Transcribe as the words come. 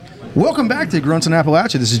Welcome back to Grunts in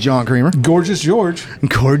Appalachia. This is John Creamer. Gorgeous George.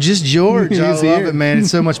 Gorgeous George. I love it, man.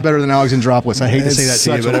 It's so much better than Alexandropolis. I hate to say that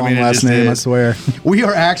to you, but I mean, last name, I swear. We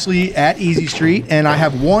are actually at Easy Street, and I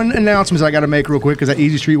have one announcement I got to make real quick because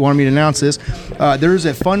Easy Street wanted me to announce this. There's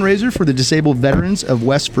a fundraiser for the disabled veterans of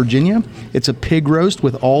West Virginia. It's a pig roast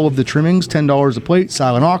with all of the trimmings, $10 a plate,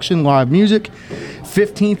 silent auction, live music,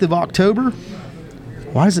 15th of October.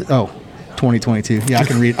 Why is it? Oh. 2022. Yeah, I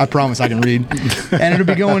can read. I promise I can read. And it'll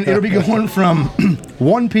be going from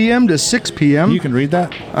 1 p.m. to 6 p.m. You can read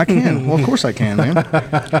that? I can. Well, of course I can, man.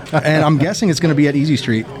 And I'm guessing it's going to be at Easy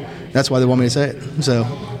Street. That's why they want me to say it. So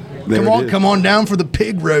come on down for the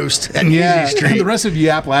pig roast at Easy Street. And the rest of you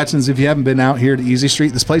Appalachians, if you haven't been out here to Easy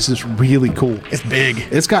Street, this place is really cool. It's big.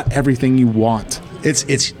 It's got everything you want.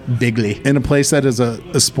 It's bigly. In a place that is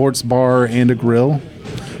a sports bar and a grill.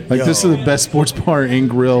 This is the best sports bar and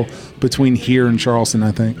grill between here and Charleston,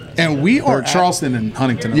 I think. And we are Charleston and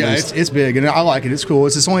Huntington. Yeah, it's big, and I like it. It's cool.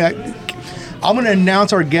 It's only. I'm going to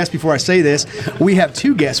announce our guest before I say this. We have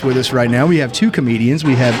two guests with us right now. We have two comedians.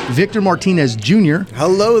 We have Victor Martinez Jr.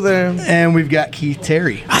 Hello there. And we've got Keith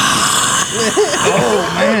Terry.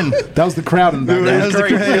 Oh, man. That was the crowd in the background. What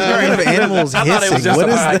kind of animals I thought it was hissing? just What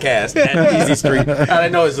a is podcast at Easy Street. I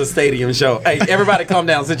didn't know it was a stadium show. Hey, everybody calm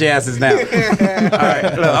down. Sit your asses down. All right.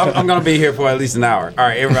 Look, I'm going to be here for at least an hour. All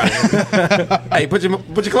right, everybody. Hey, put your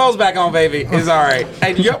clothes back on, baby. It's all right.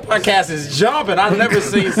 Hey, your podcast is jumping. I've never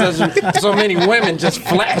seen so many women just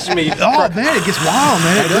flash me. Oh, man, it gets wild,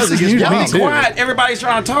 man. It does. It gets Y'all wild. be quiet. Everybody's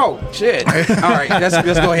trying to talk. Shit. All right, let's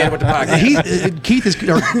go ahead with the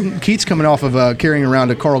podcast. Keith's coming off of carrying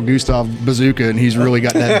around a Carl Gustav bazooka, and he's really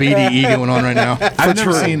got that BDE going on right now. I've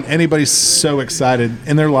never seen anybody so excited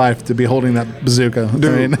in their life to be holding that bazooka.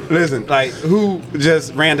 Dude, listen, like, who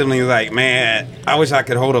just randomly like, man, I wish I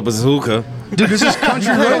could hold a bazooka. Dude, this is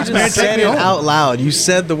country roads, You man. said Take me it home. out loud. You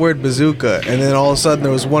said the word bazooka, and then all of a sudden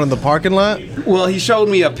there was one in the parking lot. Well, he showed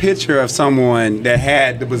me a picture of someone that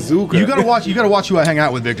had the bazooka. You gotta watch who I hang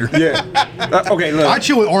out with, Victor. Yeah. Okay, look. I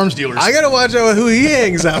chill with arms dealers. I gotta watch out who he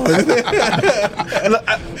hangs out with.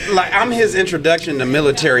 Like, I'm his introduction to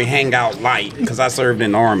military hangout light because I served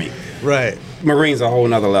in the Army. Right. Marines a whole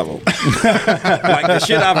nother level. Like the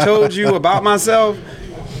shit I've told you about myself,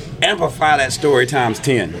 amplify that story times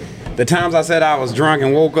 10. The times I said I was drunk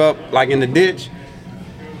and woke up like in the ditch,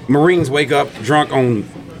 Marines wake up drunk on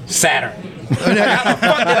Saturn. How the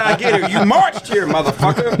fuck did I get here? You marched here,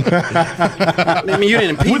 motherfucker. I mean, you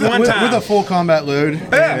didn't pee one time. with a full combat load.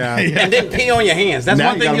 Yeah. And then pee on your hands. That's Now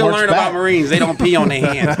one you thing gotta you'll march learn back. about Marines. They don't pee on their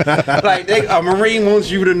hands. Like a Marine wants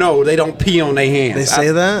you to know they don't pee on their hands. They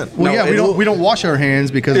say that? Well, No, yeah, we don't wash our hands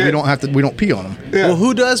because we don't pee on them. Well,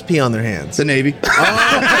 who does pee on their hands? The Navy.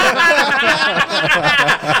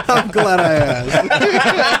 I'm glad I asked.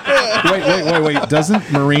 Wait.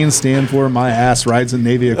 Doesn't Marine stand for my ass rides in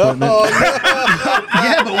Navy equipment?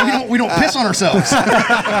 Yeah, but we don't piss on ourselves.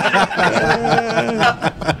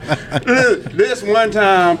 This one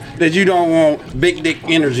time that you don't want big dick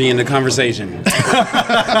energy in the conversation.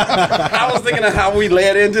 I was thinking of how we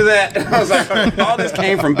led into that. I was like, all this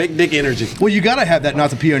came from big dick energy. Well, you gotta have that not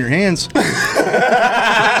to pee on your hands.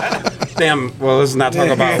 Damn, well, let's not talk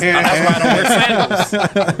about that's why I don't wear sandals.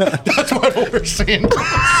 That's why I don't wear sandals.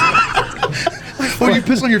 Well, you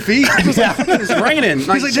piss on your feet. It's raining. He's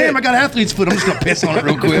like, damn, I got athlete's foot. I'm just gonna piss on it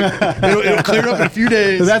real quick. It'll clear up in a few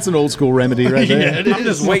days. That's an old school remedy right there. Yeah, I'm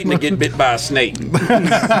just waiting to get bit by a snake. You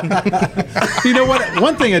know what?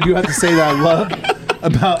 One thing I do have to say that I love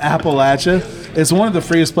about Appalachia, it's one of the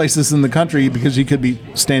freest places in the country because you could be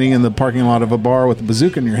standing in the parking lot of a bar with a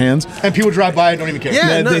bazooka in your hands. And people drive by and don't even care.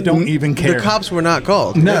 Yeah, They don't even care. The cops were not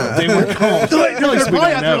called. No, they weren't called.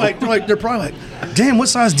 They're probably like, damn, what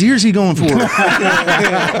size deer is he going for? Is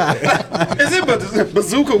it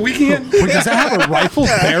bazooka weekend? Wait, does that have a rifled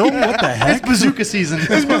barrel? What the heck? It's bazooka season.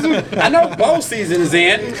 I know bow season is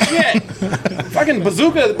in. Shit. Fucking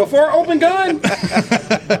bazooka before open gun?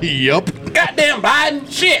 Yup. Goddamn Biden.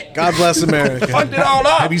 Shit. God bless America. Fucked it all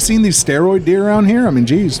up. Have you seen these steroid deer around here? I mean,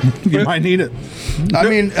 geez, you might need it. I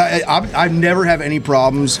mean, I never have any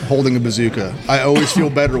problems holding a bazooka. I always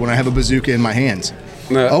feel better when I have a bazooka in my hands.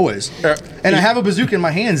 Always. And I have a bazooka in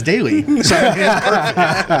my hands daily. So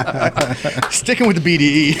sticking with the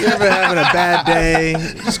BDE. You ever having a bad day?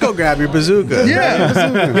 Just go grab your bazooka.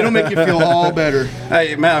 Yeah. It'll make you feel all better.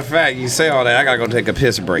 Hey, matter of fact, you say all that, I gotta go take a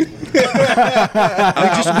piss break.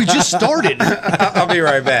 We just started. I'll be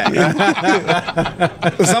right back.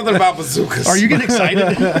 Something about bazookas. Are you getting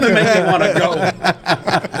excited? They make me want to go.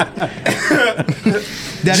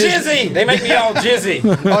 Jizzy! They make me all jizzy.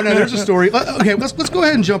 Oh no, there's a story. Okay, let's go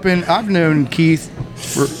ahead and jump in. I've known Keith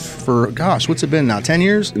for gosh, what's it been now? 10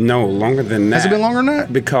 years? No, longer than that. Has it been longer than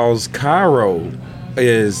that? Because Cairo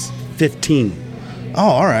is 15. Oh,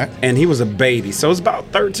 all right. And he was a baby. So it's about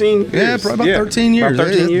 13 years. Yeah, probably about 13 years. About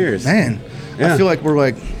 13 years. Man, Yeah. I feel like we're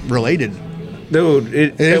like related. Dude,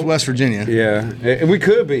 It is West Virginia. Yeah, we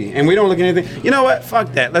could be, and we don't look at anything. You know what?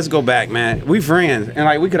 Fuck that. Let's go back, man. We friends, and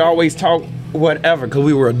like we could always talk whatever because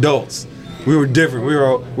we were adults. We were different. We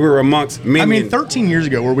were amongst men. I mean, 13 years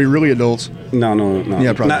ago, were we really adults? No.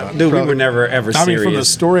 Yeah, probably not. Dude, Probably. we were never ever I mean, serious. from the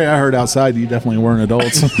story I heard outside, you definitely weren't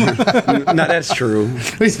adults. No, that's true.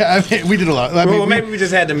 I mean, we did a lot. I mean, Well, maybe we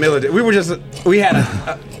just had the military. We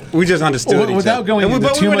just understood each Without other. going And into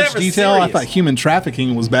but we too were much never detail, I serious. thought human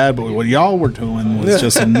trafficking was bad, but what y'all were doing was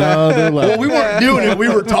just another level. well, we weren't doing it. We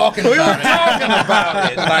were talking we were about talking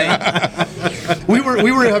about it. Like,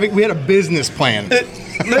 it. We had a business plan.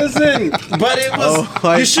 listen, but it was.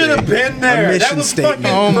 I you should have see. been there. A That mission was statement.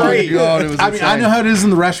 fucking Oh my great. God, it was I mean, I know how it is in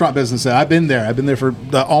the restaurant business. I've been there. I've been there for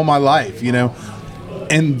all my life, you know,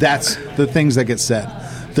 and that's the things that get said.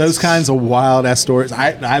 Those kinds of wild ass stories.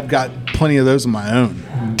 I've got plenty of those of my own,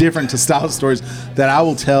 different to style stories that I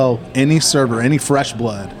will tell any server, any fresh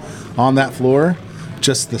blood on that floor,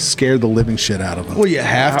 just to scare the living shit out of them. Well, you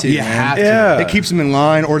have to. You man. have to. Yeah. It keeps them in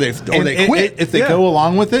line, or they And quit. if they Yeah. go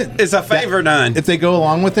along with it, It's a favor done. If they go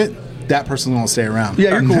along with it, that person's gonna stay around.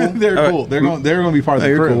 Yeah, you're cool. they're All right. cool. They're gonna be part of the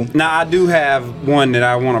you're crew. cool. Now I do have one that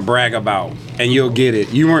I want to brag about, and you'll get it.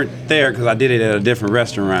 You weren't there because I did it at a different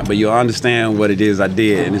restaurant, but you'll understand what it is I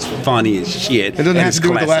did, and it's funny as shit. It doesn't have to do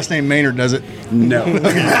with the last name Maynard, does it? No.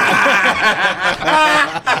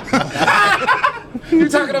 You're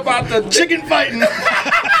talking about the Chicken fighting.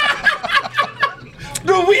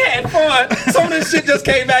 Dude, we had fun. Some of this shit just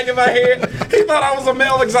came back in my head. He thought I was a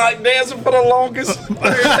male exotic dancer for the longest.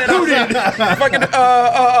 Who did? Fucking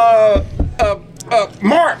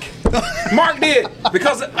Mark. Mark did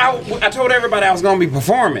because I told everybody I was gonna be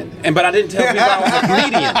performing, but I didn't tell people I was a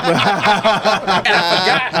comedian. And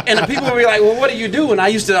I forgot. And the people would be like, "Well, what do you do?" And I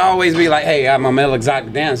used to always be like, "Hey, I'm a male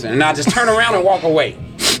exotic dancer," and I just turn around and walk away.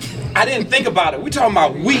 I didn't think about it. We talking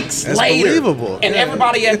about weeks That's later. believable. And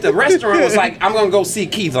everybody at the restaurant was like, I'm gonna go see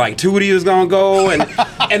Keith. Like Tootie was gonna go, and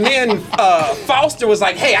then Foster was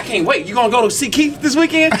like, hey, I can't wait. You gonna go to see Keith this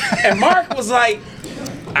weekend? And Mark was like,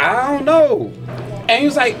 I don't know. And he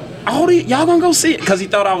was like, oh, y'all gonna go see it? Because he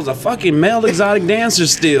thought I was a fucking male exotic dancer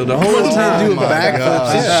still the whole time. Doing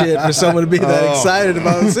backflips and shit for someone to be that excited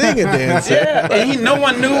about seeing a dancer. Yeah, and no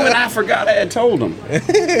one knew, and I forgot I had told him. Well,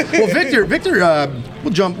 Victor,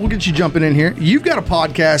 we'll get you jumping in here. You've got a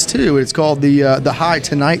podcast too. It's called the High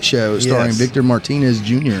Tonight Show, starring Yes. Victor Martinez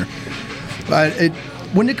Jr.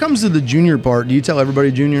 When it comes to the junior part, do you tell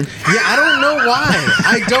everybody junior? Yeah, I don't know why.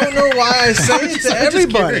 I don't know why I say it to just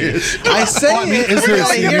everybody. curious. I say it is there a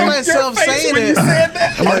because I hear scene? myself Your face saying when you it. said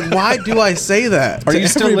that. I'm like, why do I say that? Are to you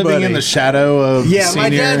still living everybody? in the shadow of Yeah, senior? my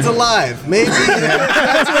dad's alive. Maybe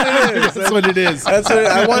that's what it is. That's what it is. That's what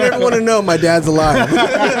I want everyone to know. My dad's alive.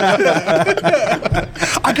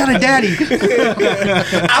 I got a daddy.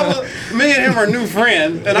 Me and him are new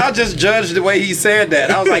friends, and I just judged the way he said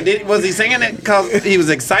that. I was like, was he saying it because he was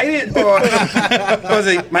excited, or was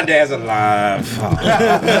it, my dad's alive?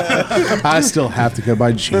 I still have to go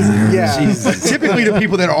by junior. Yeah. Typically, the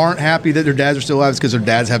people that aren't happy that their dads are still alive is because their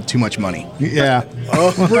dads have too much money. Yeah.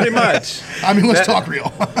 Pretty much. I mean, let's talk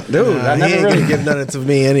real. Dude, I He never ain't really gonna give none to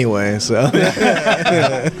me anyway. So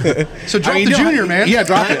So drop the junior, man. Yeah,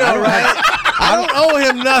 drop it. all right. I don't owe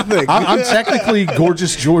him nothing. I'm technically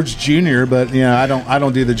Gorgeous George Jr., but you know I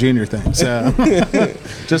don't do the junior thing. So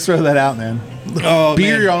just throw that out, man. Oh, Be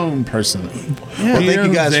man. your own person. Well, thank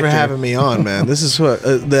you guys for having me on, man. This is what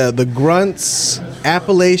the Grunts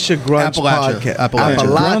Appalachia Grunts Appalachia. podcast. Appalachia.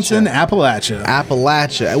 Brunson, Appalachia.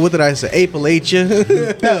 Appalachia. What did I say?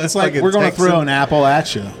 Appalachia. Yeah, it's like Like a we're going to Texan. throw an apple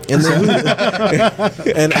at you. And then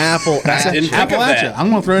an apple. I didn't think of Appalachia. that. I'm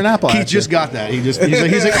going to throw an apple at you. He just got that. He's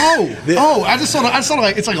like, oh, I just saw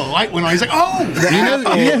like it's like a light went on. He's like, oh, You know who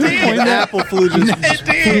coined The that? apple flew just You know who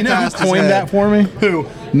past his coined head. that for me? who?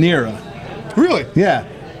 Nira. Really? Yeah.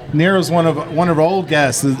 Nira's one of our old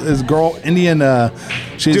guests. This girl, Indian.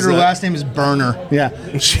 She's Dude, her last name is Burner.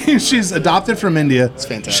 Yeah, she's adopted from India. It's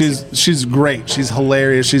fantastic. She's great. She's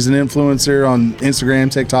hilarious. She's an influencer on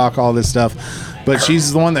Instagram, TikTok, all this stuff. But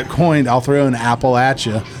she's the one that coined "I'll throw an apple at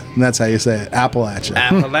you," and that's how you say it, apple at you.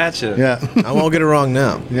 Appalachia. Yeah, I won't get it wrong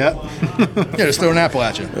now. yeah. Yeah, just throw an apple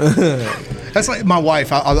at you. That's like my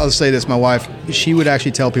wife. I'll say this. My wife, she would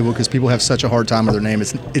actually tell people because people have such a hard time with their name.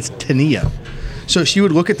 It's Tania. So she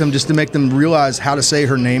would look at them just to make them realize how to say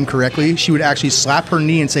her name correctly. She would actually slap her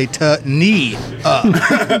knee and say "ta-knee,"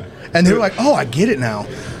 and they were like, "Oh, I get it now."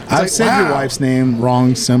 I've said your wife's name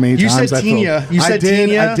wrong so many You times. said Tina. You said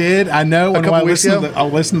Tina. I did. I know. When I weeks ago? I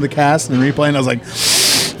listened to the cast and replay, and I was like,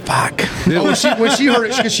 "Fuck." When she heard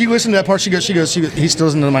it, because she listened to that part, she goes, he still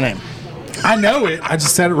doesn't know my name. I know it. I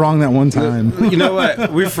just said it wrong that one time. You know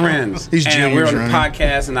what? We're friends. These and we're on the juniors,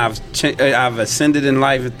 podcast, and I've ascended in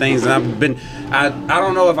life and things, and I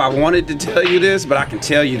don't know if I wanted to tell you this, but I can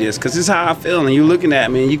tell you this because this is how I feel, and you looking at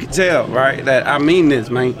me, and you can tell, right, that I mean this,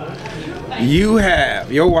 man.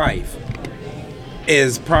 Your wife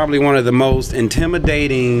is probably one of the most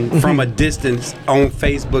intimidating from a distance on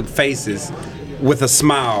Facebook faces with a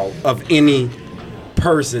smile of any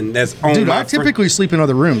person that's on. Dude, I typically sleep in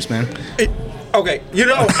other rooms, man. Okay, I'm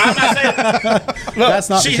not saying. Look, That's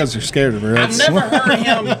not because you're scared of her. I've never heard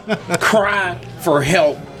him cry for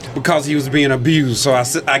help because he was being abused. So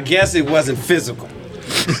I guess it wasn't physical.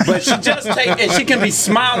 But she just and she can be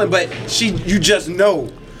smiling, but you just know.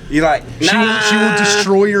 You're like, nah. She will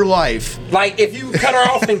destroy your life. Like if you cut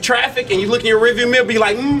her off in traffic and you look in your rearview mirror, be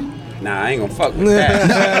like, nah, I ain't gonna fuck with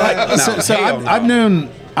that. So I've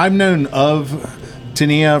known of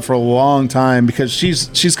Tania for a long time because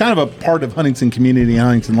she's kind of a part of Huntington community and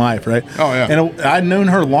Huntington life, right? Oh yeah. And I've known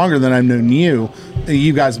her longer than I've known you.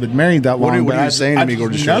 You guys have been married that long. What are you saying to me,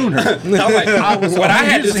 Gorgeous? I've known her.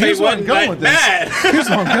 Here's where I'm going with this. Here's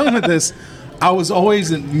where I'm going with this. I was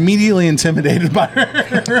always immediately intimidated by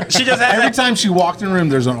her. She just every time she walked in the room,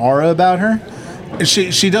 there's an aura about her.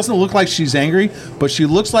 She doesn't look like she's angry, but she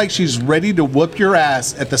looks like she's ready to whoop your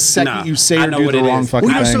ass at the second you say or do the wrong fucking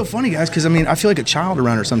thing. Well, it's so funny, guys, because I feel like a child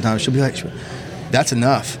around her sometimes. She'll be like, "That's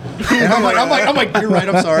enough," and I'm like, "You're right.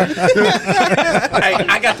 I'm sorry."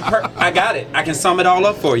 I got it. I can sum it all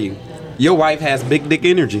up for you. Your wife has big dick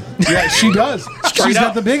energy. Yeah, she does. She's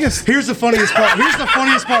got the biggest. Here's the funniest part. Here's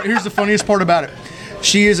the funniest part about it.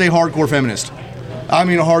 She is a hardcore feminist. I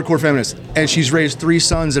mean, a hardcore feminist, and she's raised 3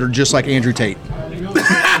 sons that are just like Andrew Tate.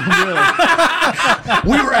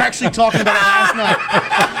 We were actually talking about it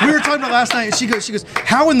last night. And she goes,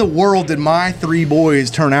 "How in the world did my 3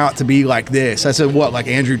 boys turn out to be like this?" I said, "What, like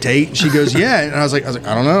Andrew Tate?" And she goes, "Yeah." And I was like,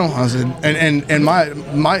 "I don't know." I said, and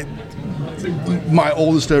my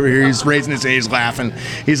oldest over here, he's raising his age laughing.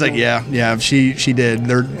 He's like, yeah, she did.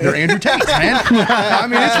 They're Andrew Tate, man. I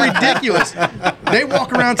mean, it's ridiculous. They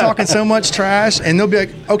walk around talking so much trash, and they'll be like,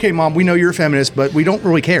 "Okay, Mom, we know you're a feminist, but we don't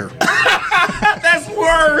really care." That's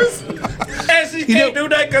worse. And she can't do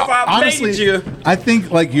that because I made you. I think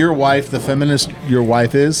like your wife, the feminist your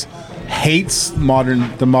wife is, hates the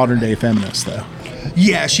modern day feminist though.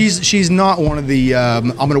 Yeah, she's not one of the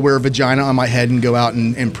I'm going to wear a vagina on my head and go out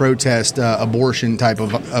and protest abortion type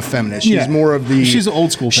of feminist. She's more of the. She's an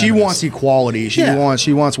old school feminist. She wants equality. She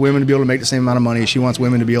wants women to be able to make the same amount of money. She wants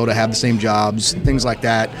women to be able to have the same jobs, things like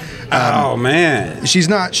that. Oh man, she's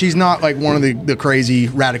not like one of the crazy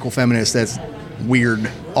radical feminists that's weird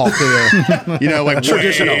off the like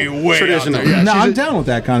traditional. Yeah, no, I'm down with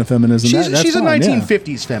that kind of feminism. She's a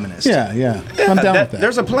 1950s feminist. Yeah, I'm down with that.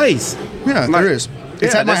 There's a place. Yeah, there is.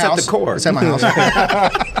 It's at my house. At the core. It's at my house.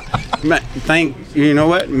 You know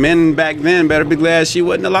what? Men back then better be glad she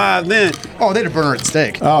wasn't alive then. Oh, they'd have burned her at the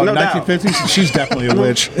stake. Oh, no 1950s? She's definitely a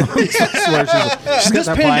witch. I swear she's this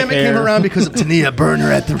pandemic came around because of Tania. Burn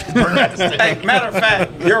her at the stake. Hey, matter of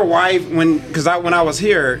fact, your wife, when I was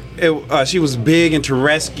here, she was big into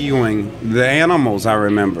rescuing the animals, I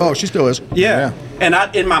remember. Oh, she still is. Yeah. And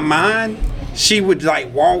in my mind, she would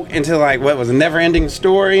like walk into like what was a never-ending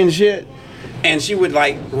story and shit. And she would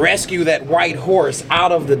like rescue that white horse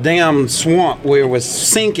out of the damn swamp where it was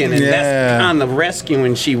sinking, and that's the kind of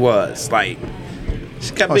rescuing she was. Like,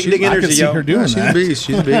 she's got big energy, I could see her doing that. She's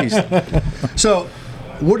a beast. So,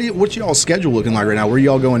 what's y'all's schedule looking like right now? Where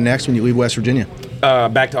y'all going next when you leave West Virginia?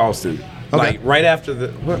 Back to Austin. Okay. Like right after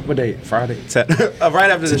what day? Friday.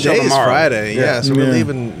 Right after the show tomorrow. Today's Friday. So we're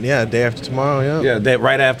leaving. Day after tomorrow. Yeah.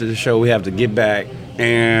 Right after the show, we have to get back.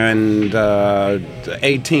 And the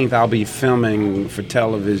 18th, I'll be filming for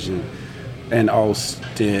television in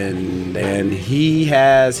Austin, and he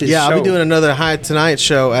has his show. I'll be doing another High Tonight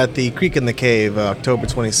show at the Creek in the Cave, October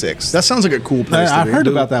 26th. That sounds like a cool place. I heard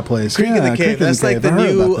about that place. Creek in the Cave. That's like the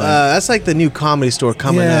new. That's like the new comedy store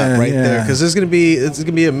coming up right there, because it's gonna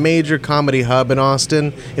be a major comedy hub in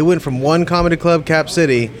Austin. It went from one comedy club, Cap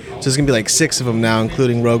City, so there's gonna be like 6 of them now,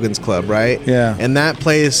 including Rogan's Club, right? Yeah. And that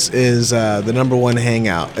place is the #1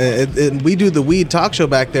 hangout. We do the weed talk show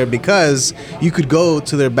back there because you could go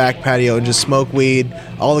to their back patio and just smoke weed.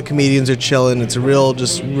 All the comedians are chilling. It's a real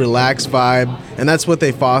just relaxed vibe, and that's what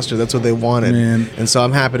they foster. That's what they wanted. Man. And so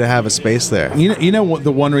I'm happy to have a space there. You know what?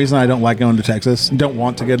 The one reason I don't like going to Texas, don't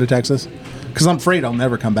want to go to Texas, because I'm afraid I'll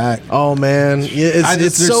never come back. Oh man, yeah,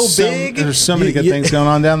 it's so big. There's so many good things going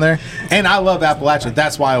on down there, and I love Appalachia.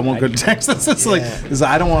 That's why I won't go to Texas. It's is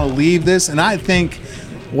I don't want to leave this, and I think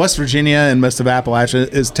West Virginia and most of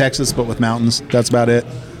Appalachia is Texas, but with mountains. That's about it.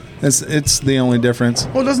 It's the only difference.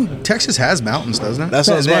 Well, Texas has mountains, doesn't it? That's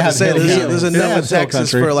what I was about to say. There's enough in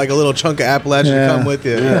Texas for like a little chunk of Appalachia to come with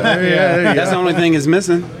you. That's the only thing is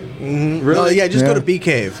missing. Mm-hmm. Really? Just go to Bee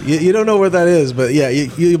Cave. You don't know where that is, but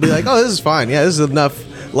you'll be like, oh, this is fine. Yeah, this is enough.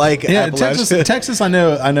 Like Appalachia. Texas. I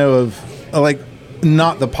know of like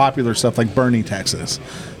not the popular stuff like Bernie, Texas.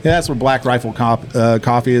 Yeah, that's where Black Rifle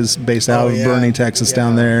Coffee is based out of Bernie, Texas,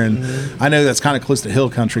 down there, and I know that's kind of close to hill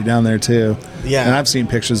country down there too. Yeah, and I've seen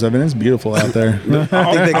pictures of it. It's beautiful out there. I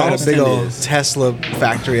think they got a big old Tesla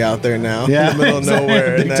factory out there now. Yeah, in the middle of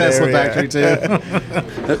nowhere. Big Tesla factory too.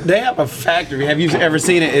 They have a factory. Have you ever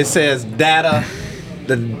seen it? It says data.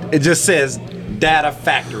 It just says data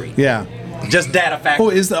factory. Yeah. Just data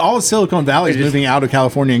factory. Oh, all of Silicon Valley is moving out of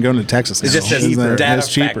California and going to Texas. It just says data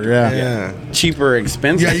it's cheaper, factory. Yeah. Cheaper,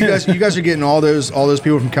 expensive. Yeah, you guys are getting all those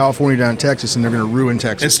people from California down to Texas, and they're going to ruin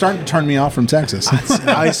Texas. It's starting to turn me off from Texas.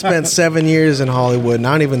 I spent 7 years in Hollywood, and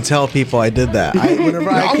I don't even tell people I did that. Whenever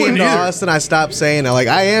I came to Austin, I stopped saying it. Like,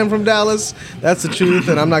 I am from Dallas. That's the truth,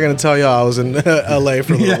 and I'm not going to tell y'all I was in L.A.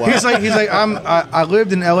 for a little while. He's like, I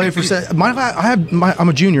lived in L.A. for. I'm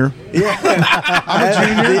a junior. Yeah, I'm a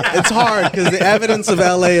junior. It's hard because the evidence of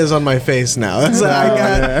LA is on my face now.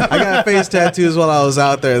 I got face tattoos while I was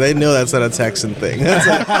out there. They know that's not a Texan thing. That's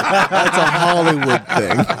a Hollywood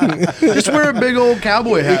thing. Just wear a big old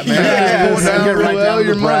cowboy hat, man.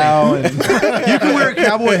 Your money. You can wear a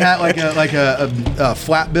cowboy hat like a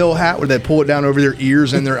flat bill hat where they pull it down over their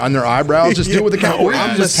ears and on their eyebrows. Just do it with a cowboy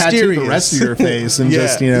hat. Just tattoo the rest of your face and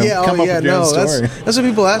just come up with your own story. That's what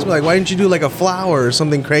people ask me. Like, why didn't you do like a flower or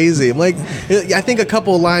something crazy? I'm like, I think a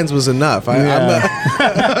couple of lines was enough. I don't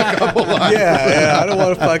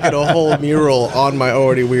want to fucking a whole mural on my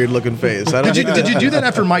already weird looking face. Did you do that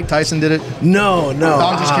after Mike Tyson did it? No.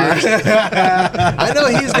 I'm just curious. I know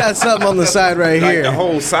he's got something on the side right here. The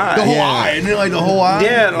whole side. The whole eye. Isn't it like the whole eye?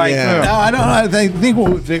 Yeah, No, I don't. I think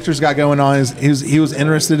what Victor's got going on is he was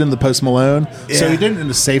interested in the Post Malone, so he did it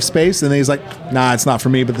in a safe space, and then he's like, nah, it's not for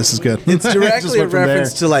me, but this is good. It's directly a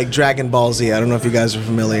reference to like Dragon Ball Z. I don't know if you guys are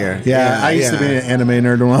familiar. Yeah, I used to be an anime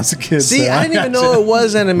nerd when I was a kid. See, I didn't even know it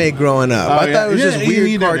was anime growing up. I thought it was just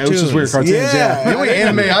weird cartoons. It was just weird cartoons. Yeah. The only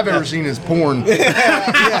anime I've ever seen is porn.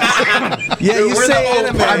 Yeah, you say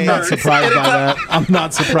anime. I'm not surprised by that. I'm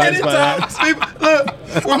not surprised by that.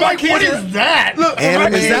 Look, my kid, what is that? Look,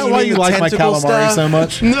 anime, is that why you like my calamari stuff? so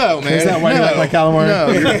much? No, man. Is that why you like my calamari?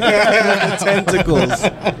 No. Tentacles.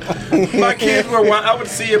 My kids were. I would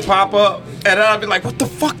see it pop up, and I'd be like, "What the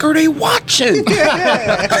fuck are they watching?"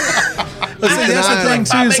 That's the thing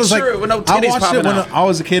too. I watched it when I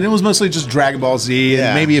was a kid. It was mostly just Dragon Ball Z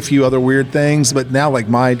and maybe a few other weird things. But now, like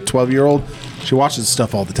my 12-year-old, she watches this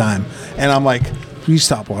stuff all the time, and I'm like, "Can you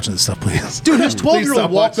stop watching this stuff, please?" Dude, his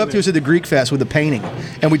 12-year-old walked up to us at the Greek Fest with a painting,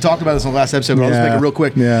 and we talked about this in the last episode. But I'll just make it real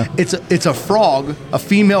quick. Yeah. It's a frog, a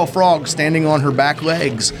female frog, standing on her back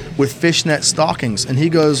legs with fishnet stockings, and he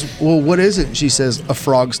goes, "Well, what is it?" And she says, "A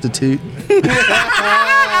frog's statute."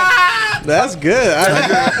 That's good.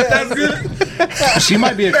 That's good. She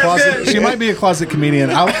might be a closet. She might be a closet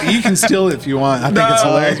comedian. You can steal it if you want. I think it's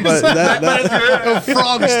hilarious. But A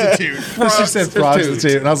frog statute. She said frog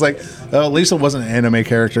statute, and I was like, "Oh, at least it wasn't an anime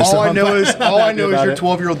character." All I know is your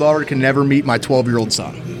 12-year-old daughter can never meet my 12-year-old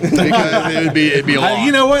son because it'd be a lot.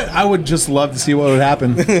 You know what? I would just love to see what would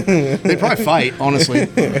happen. They'd probably fight, honestly.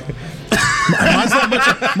 Mine's not much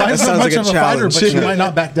of a fighter, but she might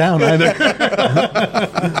not back down either.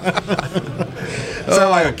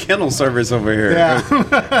 Sound like a kennel service over here. Yeah.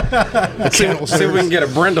 See if we can get a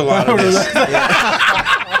Brindle out of this.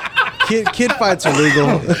 Kid fights are legal.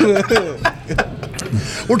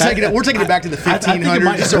 We're taking it back to the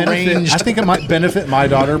 1500s. I think it might benefit my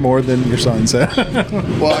daughter more than your son. So.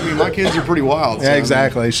 Well, I mean, my kids are pretty wild. Yeah,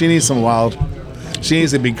 exactly. She needs some wild. She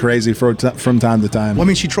needs to be crazy from time to time. Well, I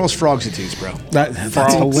mean, she trolls frog statutes, bro. That's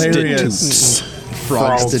hilarious.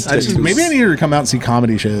 Frog statutes. Maybe I need her to come out and see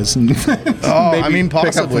comedy shows. And I mean,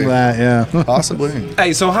 possibly. Pick up from that, yeah. Possibly.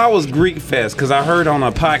 Hey, so how was Greek Fest? Because I heard on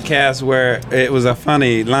a podcast where it was a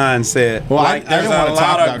funny line said, well, like, there's a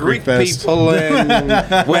lot of Greek people in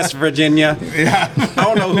West Virginia. Yeah. I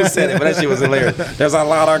don't know who said it, but that shit was hilarious. There's a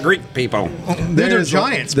lot of Greek people. They're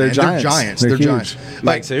giants. They're giants. They're giants.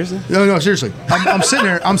 Like, seriously? No, seriously.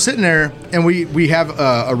 I'm sitting there, and we have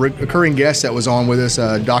a recurring guest that was on with us,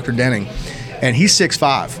 Dr. Denning, and he's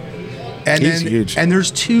 6'5", And He's then, huge. and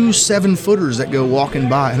there's 2 7-footers that go walking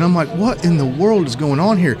by, and I'm like, what in the world is going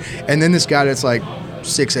on here? And then this guy that's like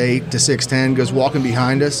 6'8" to 6'10" goes walking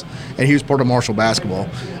behind us, and he was part of Marshall basketball.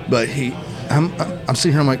 But I'm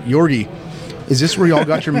sitting here, I'm like, Yorgi, is this where y'all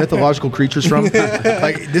got your mythological creatures from?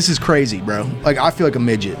 Like, this is crazy, bro. Like, I feel like a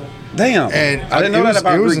midget. Damn. And I didn't know that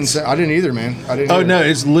about Greeks. insane. I didn't either, man. I didn't. Oh either. no,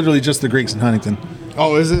 it's literally just the Greeks in Huntington.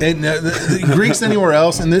 Oh, is it? And the Greeks anywhere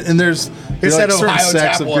else, and there's It's like that certain Ohio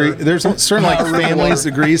sects tap of water. Greece. There's certain like families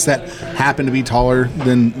of Greece that happen to be taller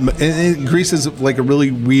than. And Greece is like a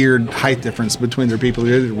really weird height difference between their people.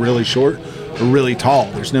 They're either really short or really tall.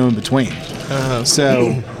 There's no in between.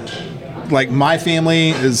 So, like my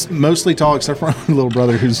family is mostly tall, except for my little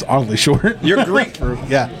brother who's oddly short. You're Greek.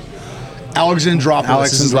 Yeah, Alexandropoulos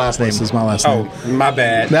is his last name. Alexandropoulos is my last name. Oh, my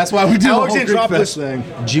bad. That's why we do the whole Greek Alexandropoulos fest thing.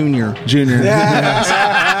 Junior. Junior. Actually,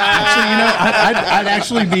 I'd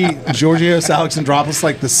actually be Georgios Alexandropoulos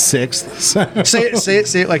like the 6th. So. Say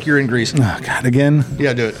it like you're in Greece. Oh, God, again.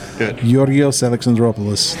 Yeah, do it. Georgios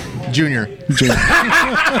Alexandropoulos. Junior. Junior.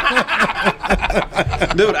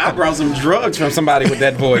 Dude, I brought some drugs from somebody with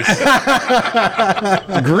that voice.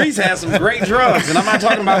 Greece has some great drugs, and I'm not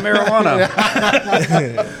talking about marijuana.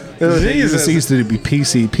 Jesus. It used to be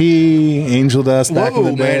PCP, angel dust back in the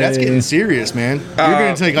Whoa, day. man, that's getting serious, man. You're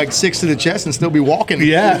going to take like 6 to the chest and still be walking.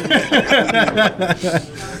 Yeah. There's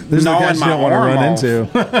no Gnawing guys you my don't want to arm run off. into.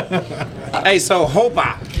 Hey, so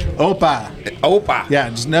Hopa. Opa. Yeah,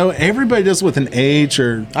 just know everybody does with an H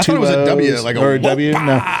or I two thought it was a W, O's like a or a W. Opa.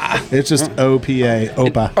 No, it's just OPA.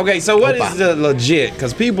 Opa. Okay, so what is the legit?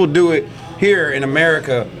 Because people do it here in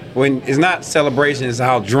America when it's not celebration, it's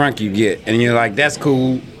how drunk you get. And you're like, that's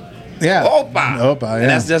cool. Yeah. Opa. Opa, yeah. And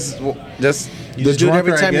that's just You The just do it drunker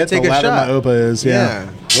every I time you get, take the a louder shot. my Opa is. Yeah.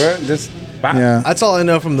 well, just Yeah. That's all I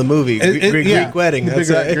know from the movie. Greek wedding. The That's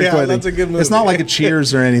Greek wedding. that's a good movie. It's not like a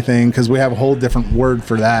Cheers or anything because we have a whole different word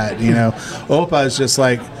for that. You know, Opa is just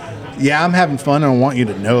like, yeah, I'm having fun and I want you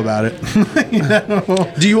to know about it.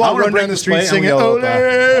 Do you I all wanna run break down the this street plate and singing, we ole, go,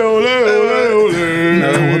 Opa. ole, ole, ole?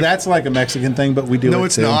 No, well, that's like a Mexican thing, but we do it No,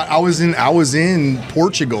 it's too. not. I was in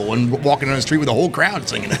Portugal and walking down the street with the whole crowd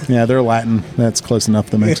singing it. Yeah, they're Latin. That's close enough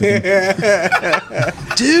to Mexican.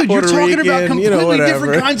 Dude, you're Puerto talking about Rican, completely whatever.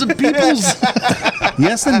 different kinds of peoples.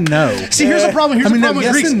 Yes and no. See, here's the problem. Here's the problem with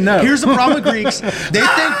yes Greeks. and no. Here's the problem with Greeks. They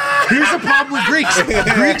think. Here's the problem with Greeks.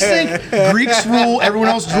 Greeks think Greeks rule. Everyone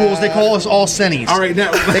else drools. They call us all sennies. All right,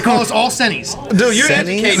 now They call us all sennies. Dude, you're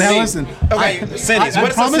Sennies? educating Now me. listen, Okay, Sennies. I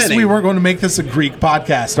What is a promised Senny? we weren't going to make this a Greek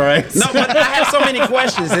podcast. All right. No, but I have so many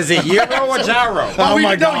questions. Is it Euro or Gyro? Oh we,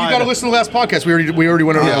 my no, God. you got to listen to the last podcast. We already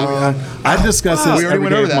went over that. I discussed this we already every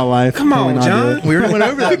went day over of that. my life. Come on, Can we not do John. it? We already went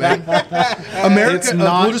over that, man. America. It's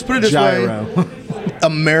not we'll just put it this gyro. way.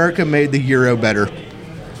 America made the euro better.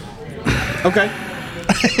 Okay.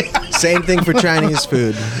 Same thing for Chinese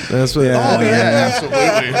food. That's what. Oh yeah,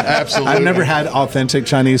 absolutely, absolutely. I've never had authentic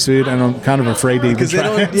Chinese food, and I'm kind of afraid to even Because they try.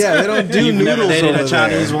 don't. Yeah, they don't do You've never noodles dated over a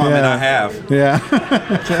Chinese there. woman. Yeah. I have. Yeah.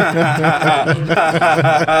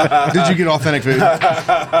 Did you get authentic food?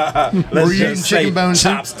 Let's Were you just eating say chicken bones?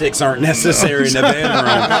 chopsticks aren't necessary in the bedroom.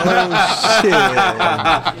 Oh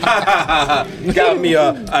shit! Got me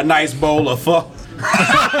a nice bowl of pho.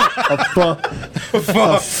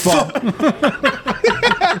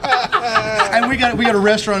 And we got a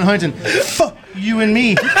restaurant in Huntington. Fuck you and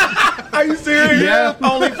me. Are you serious? Yeah.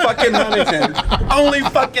 Only fucking Huntington. Only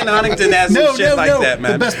fucking Huntington has some shit like that,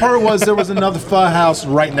 man. The best part was there was another pho house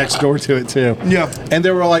right next door to it too. Yeah. and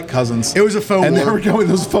they were like cousins. It was a faux and they war. were going.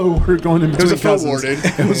 Those faux were going in between was a faux cousins. war, dude.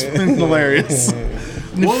 It was hilarious.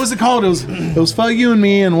 What was it called? It was Pho You and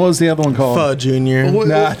Me, and what was the other one called? Pho Junior.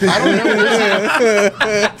 Nah, Pho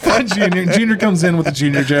Junior. Junior comes in with a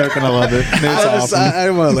junior joke, and I love it. It's awesome. I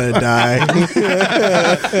don't want to let it die. Now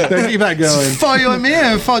keep that going. For you and me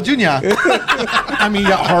and for Junior. I mean, you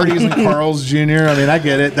got Hardee's and Carl's Jr. I mean, I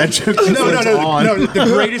get it. That joke just lives on. No.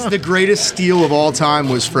 The greatest steal of all time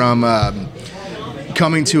was from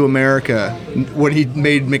Coming to America when he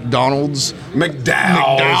made McDonald's.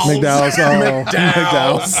 McDowell's. McDowell's. Oh,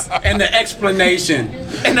 McDowell's. And the explanation.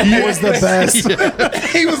 And He was the best.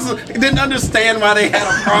 He didn't understand why they had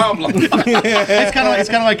a problem. It's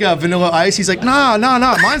kind of like Vanilla Ice. He's like, nah,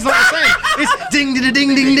 mine's not the same. It's ding, ding,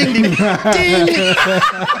 ding, ding, ding, ding, ding.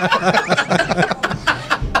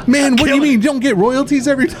 Man, what do you mean? You don't get royalties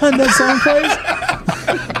every time that song plays?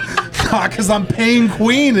 Because I'm paying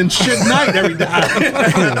Queen and Suge Knight every time.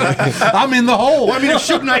 I'm in the hole. Well, I mean, if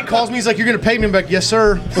Suge Knight calls me, he's like, you're going to pay me? I'm like, yes,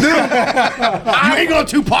 sir. You ain't going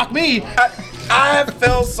to Tupac me. I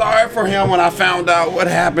felt sorry for him when I found out what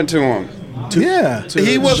happened to him. Yeah.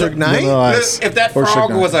 He was Suge Knight? Nonetheless. If that Or Suge frog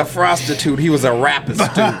Knight. was a prostitute, he was a rapist.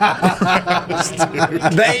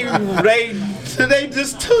 They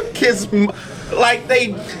just took his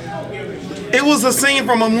It was a scene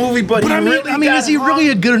from a movie, but But he I mean, really got is he hung. really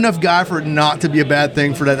a good enough guy for it not to be a bad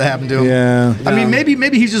thing for that to happen to him? Yeah. I mean, maybe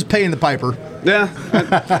he's just paying the piper. Yeah,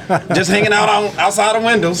 just hanging out outside of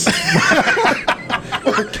windows.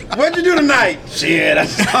 What'd you do tonight? Shit, I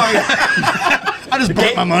just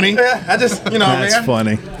burnt my money. Yeah, I just That's man.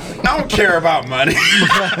 funny. I don't care about money.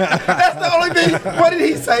 That's the only thing. What did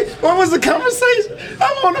he say? What was the conversation?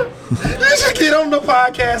 You should get on the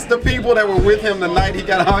podcast. The people that were with him the night he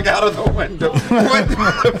got hung out of the window. What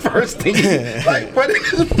the first thing? What did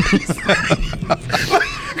he say?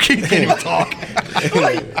 Can't even talk.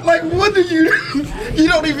 Like, what do you? You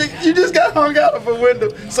don't even. You just got hung out of a window,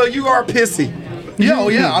 so you are pissy.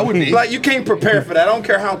 Yeah, I would be. Like, you can't prepare for that. I don't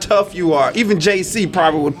care how tough you are. Even JC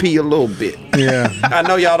probably would pee a little bit. Yeah. I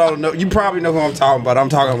know y'all don't know. You probably know who I'm talking about. I'm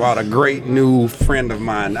talking about a great new friend of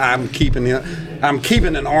mine. I'm keeping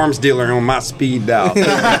an arms dealer on my speed dial.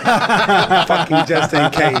 Fucking just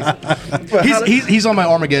in case. But He's on my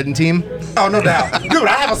Armageddon team. oh, no doubt. Dude,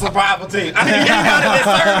 I have a survival team. I mean, anybody that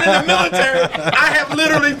served in the military, I have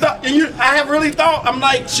literally thought, I have really thought, I'm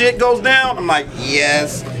like, shit goes down. I'm like,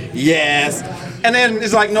 yes. And then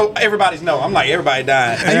it's like, no, everybody's no. I'm like, everybody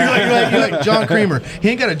died. And you're like John Creamer. He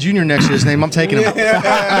ain't got a junior next to his name. I'm taking him. You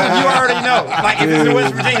already know. Like, if it's in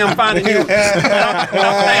West Virginia, I'm finding you. I'm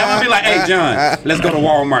gonna be like, hey, John, let's go to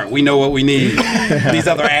Walmart. We know what we need. These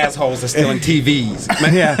other assholes are stealing TVs.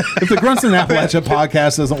 Man. Yeah. If the Grunts in Appalachia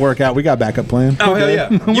podcast doesn't work out, we got a backup plan. Oh, hell yeah.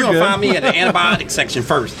 You're going to good. find me at the antibiotic section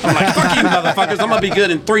first. I'm like, fuck you, motherfuckers. I'm going to be good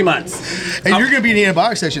in 3 months. And you're going to be in the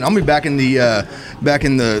antibiotic section. I'm going to be back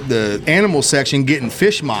in the animal section getting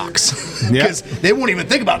fish mocks. Because they won't even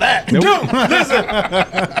think about that. Dude, listen.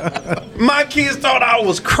 My kids thought I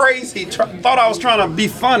was crazy. Thought I was trying to be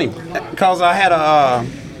funny because I had a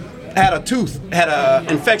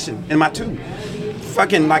infection in my tooth.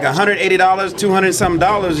 Fucking like $180, $200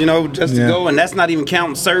 something, just to go, and that's not even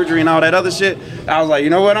counting surgery and all that other shit. I was like, you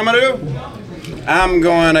know what I'm gonna do? I'm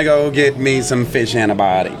going to go get me some fish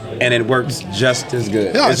antibiotic, and it works just as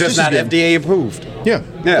good. Yeah, it's just not FDA approved. Yeah.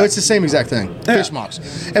 Yeah. It's the same exact thing. Fish mocks.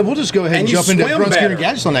 And we'll just go ahead and you jump into swim Grunts Gear better. and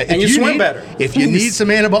Gadgets on that. And you swim better. If you need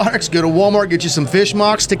some antibiotics, go to Walmart, get you some fish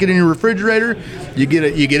mocks, stick it in your refrigerator. You get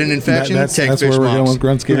an infection, That's take where fish we're mocks. going with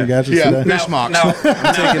Grunts Gear and Gadgets Yeah. today. Fish mocks. Now,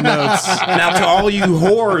 I'm taking notes. now, to all you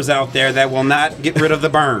whores out there that will not get rid of the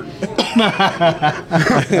burn,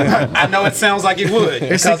 I know it sounds like it would.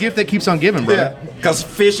 It's the gift that keeps on giving, bro. Yeah, because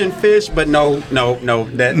fish and fish, but no,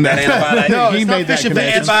 that antibiotic. No, He it's made not fish that and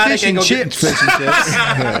fish. It's connection. fish and Antibiotic ain't chips.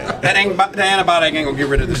 that antibiotic ain't gonna get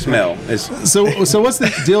rid of the smell. So what's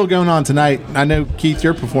the deal going on tonight? I know, Keith,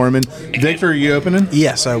 you're performing. Victor, are you opening?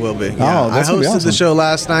 Yes, I will be. Oh, I that's gonna be hosted awesome. the show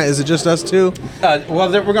last night. Is it just us two?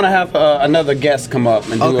 Well, we're gonna have another guest come up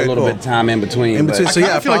and do Okay, a little cool. bit of time in between. In between, but so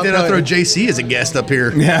yeah, I feel like they're gonna Falco- throw JC as a guest up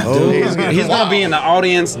here. Yeah. he's gonna be in the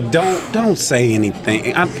audience. Don't say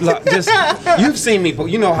anything. You've seen me, but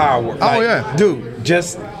you know how I work. Oh, yeah. Dude,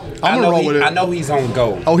 just I'm gonna roll with it. I know he's on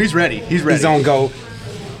go. Oh, he's ready. He's ready. He's on go.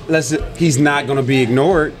 He's not gonna be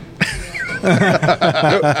ignored.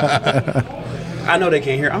 I know they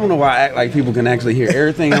can't hear. I don't know why I act like people can actually hear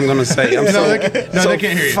everything I'm gonna say. I'm they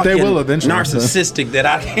can't hear you. They will fucking eventually, so. narcissistic that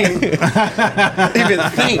I can't even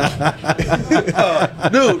think.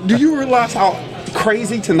 Dude, do you realize how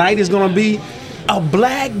crazy tonight is gonna be? A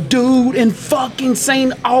black dude in fucking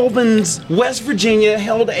St. Albans, West Virginia,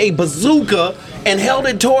 held a bazooka and held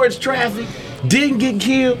it towards traffic. Didn't get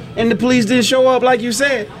killed, and the police didn't show up, like you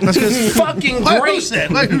said. It's fucking great.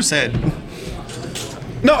 Who said?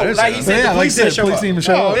 No, like he said, Yeah, the police didn't show police up. didn't even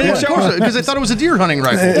show up. They Yeah. didn't show up. Because they thought it was a deer hunting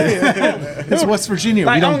rifle. It's West Virginia.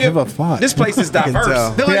 Like, we I don't give a fuck. This place is diverse.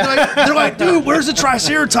 tell. They're like, dude, where's the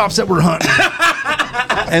triceratops that we're hunting?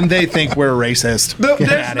 And they think we're racist. Get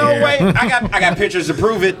There's outta no here. way. I got pictures to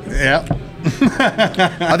prove it. Yeah.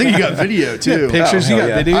 I think you got video too. Pictures, you hell got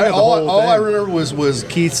yeah. video. the whole All I thing. remember was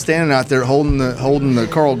Keith standing out there holding the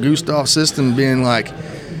Carl Gustav system, being like,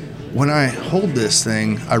 when I hold this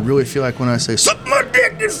thing, I really feel like when I say "suck my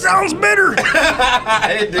dick," it sounds better.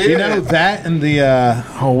 You know that and the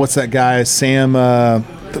what's that guy? Sam, the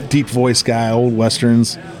deep voice guy, old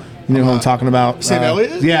westerns. You know who I'm talking about? Sam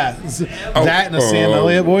Elliott? Yeah. That and a Sam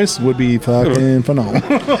Elliott voice would be fucking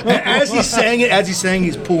phenomenal. As he's saying it,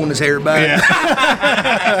 he's pulling his hair back.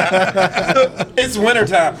 It's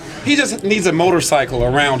wintertime. He just needs a motorcycle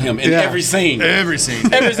around him in every scene. Every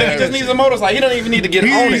scene. Every scene. He just needs a motorcycle. He doesn't even need to get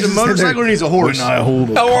He on needs it. a motorcycle or needs a horse. When I hold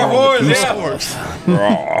a Or a horse, goose yeah. horse.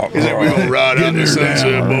 He's like, we're going to ride out the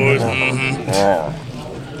sunset, boys.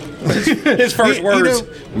 His first words,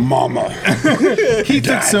 Mama. He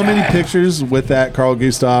took so many pictures with that Carl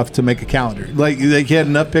Gustav to make a calendar. Like he had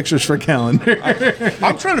enough pictures for a calendar.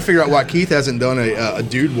 I'm trying to figure out why Keith hasn't done a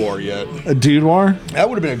dude war yet. A dude war? That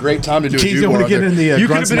would have been a great time to do Keith, a dude you war. wanna get in the, you could have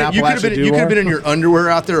Grunts been, and you could have Appalachia been, dude you could war? have been in your underwear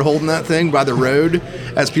out there holding that thing by the road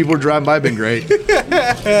as people were driving by. Been great.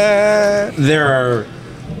 There are.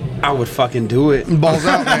 I would fucking do it. Balls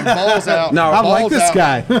out, man. Balls out. No, I like balls this out.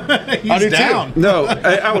 guy. I do down. too. No,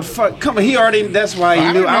 I would fuck. Come on, he already. That's why he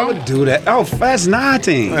I knew don't I know. would do that. Oh, that's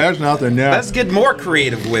nothing. There's nothing there. Let's get more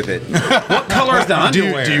creative with it. What color is the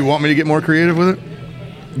underwear? Do you want me to get more creative with it?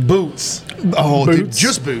 Boots. Oh, dude, Boots?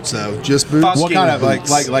 just boots though. Just boots. Fuck. What kind of like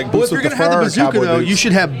Boots. like Well, boots if you're with gonna have the fur or bazooka cowboy though, boots? you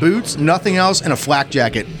should have boots, nothing else, and a flak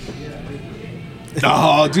jacket.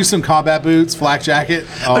 Oh, do some combat boots, flak jacket.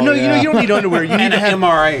 Oh, no, yeah. you don't need underwear. You need And to an have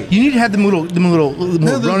MRA. You need to have the little the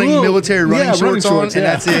running little- military running yeah, shorts running on, shorts, and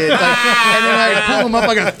yeah. that's it. Like, and then like pull them up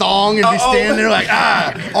like a thong and just stand there like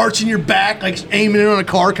arching your back, like aiming it on a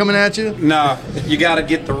car coming at you. No, you got to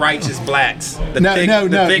get the righteous blacks. The No, thick, no, the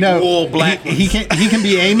no, thick no. wool black. He can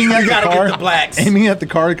be aiming at the gotta get car, the blacks. aiming at the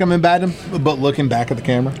car coming at him, but looking back at the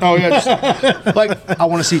camera. Oh yeah, just, like I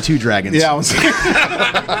want to see two dragons. Yeah,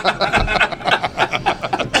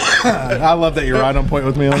 I love that you're right on point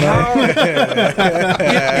with me on that.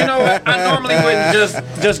 You know what? I normally wouldn't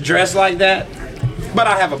just dress like that, but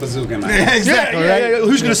I have a bazooka in my hand. Exactly, Yeah, right? yeah.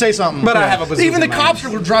 Who's gonna say something? But I have a bazooka Even the in my cops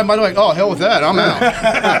were driving by, they're like, "Oh hell with that, I'm out."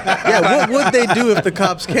 Yeah, what would they do if the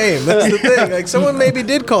cops came? That's the thing. Like, someone maybe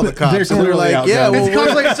did call the cops. They're and they're clearly like, yeah, outgunned. well, It's kind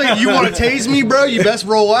of like saying, "You want to tase me, bro? You best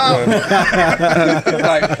roll out.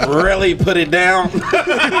 Like, really put it down?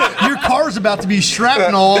 Your car's about to be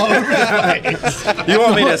shrapnel all over the place." You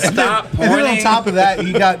want me to stop And then on pointing? top of that,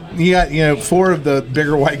 you got 4 of the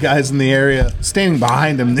bigger white guys in the area standing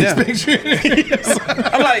behind him in this picture.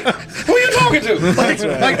 I'm like, who are you talking to?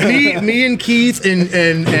 Like me and Keith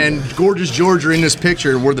and Gorgeous George are in this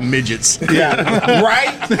picture. We're the midgets. Yeah.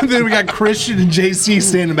 Right? Then we got Christian and JC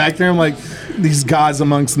standing back there. I'm like, these gods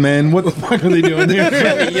amongst men. What the fuck are they doing here?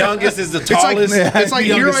 The youngest is the It's like, tallest. it's like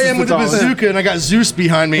the here youngest I is am the with a tallest. bazooka and I got Zeus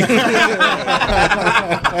behind me.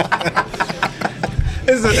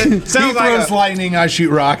 It He sounds like throws lightning, I shoot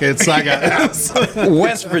rockets. I got a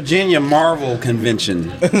West Virginia Marvel convention.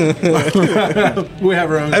 we have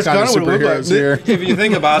our own That's kind of kinda what it looked superheroes like. here. If you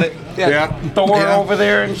think about it, Yeah. Thor Yeah. over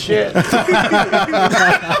there and shit.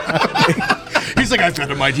 He's like, I've got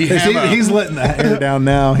a mighty He- hammer. he's letting the hair down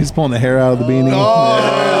now. He's pulling the hair out of the beanie.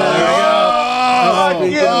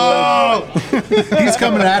 He's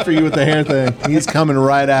coming after you with the hair thing. He's coming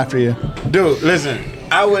right after you. Dude, listen.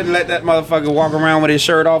 I wouldn't let that motherfucker walk around with his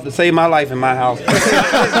shirt off to save my life in my house.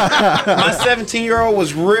 My 17-year-old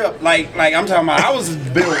was ripped. Like I'm talking about, I was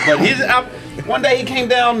built. But one day he came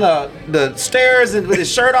down the stairs and with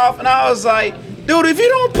his shirt off, and I was like, dude, if you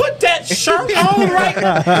don't put that shirt on right,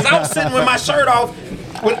 because I was sitting with my shirt off,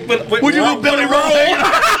 with you do belly roll?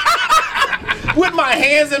 with my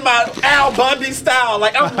hands in my Al Bundy style,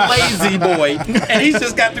 like I'm lazy boy, and he's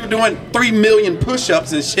just got through doing 3 million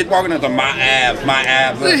push-ups and shit, walking into my abs.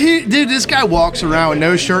 Dude, this guy walks around with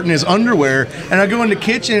no shirt and his underwear, and I go in the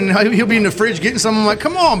kitchen and he'll be in the fridge getting something. I'm like,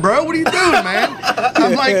 come on, bro, what are you doing, man?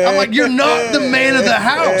 I'm like, you're not the man of the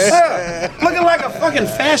house. Looking like a fucking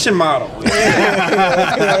fashion model.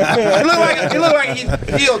 It look like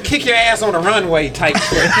he'll kick your ass on the runway type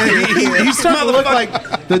shit. He's starting to look like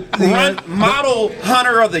the model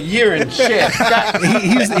hunter of the year and shit.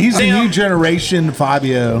 he's the new generation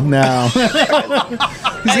Fabio now.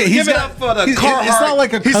 Hey, give it up for the It's Carhartt. not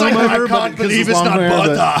like a He's like, comb I over, can't but believe it's it's not long hair,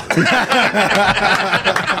 butter.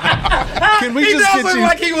 Can we He just does get look you?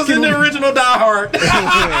 like he was in the original Die Hard.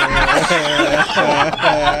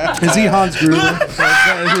 Is he Hans Gruber?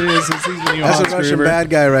 He's the new that's a Hans Russian Gruber. bad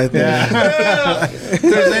guy right there. If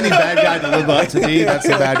there's any bad guy to live up to D, that's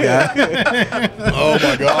the bad guy. Oh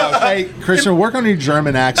my gosh. Hey, Christian, work on your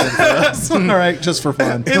German accent for us. All right, just for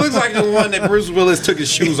fun. He looks like the one that Bruce Willis took his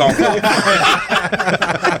shoes off of.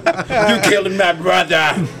 You killing my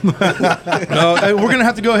brother. We're gonna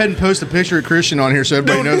have to go ahead and post a picture of Christian on here so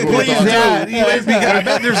everybody knows what we're Please talking about. Yeah, I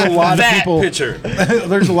bet there's a lot of That people. picture.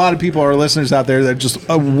 There's a lot of people, our listeners out there, that are just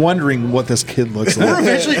wondering what this kid looks He's like.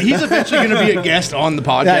 eventually going to be a guest on the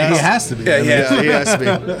podcast. Yeah, he has to be. Yeah, Yeah, he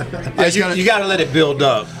has to be. You got to let it build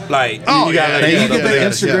up. Like, Oh, you gotta yeah, let Hey, it you build get up. the Yeah.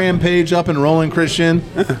 Instagram page up and rolling, Christian.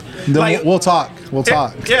 Then Like- we'll talk. We'll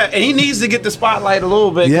talk. Yeah, and he needs to get the spotlight a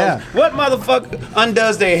little bit. 'cause Yeah. What motherfucker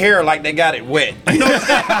undoes their hair like they got it wet? You know what I'm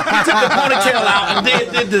saying? He took the ponytail out and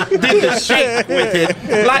did the shake with it.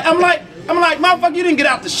 Like I'm like, motherfucker, you didn't get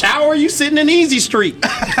out the shower. You sitting in Easy Street.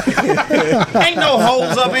 Ain't no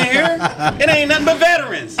holes up in here. It ain't nothing but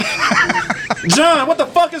veterans. John, what the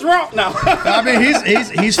fuck is wrong now? I mean,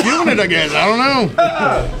 he's feeling it, I guess. I don't know.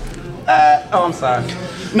 Oh, I'm sorry.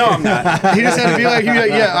 No, I'm not. He just had to be like,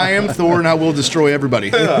 yeah, I am Thor and I will destroy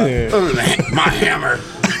everybody. My hammer.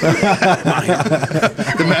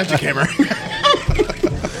 The magic hammer.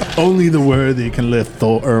 Only the worthy can lift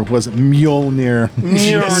Thor, or was it Mjolnir?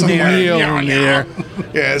 Mjolnir.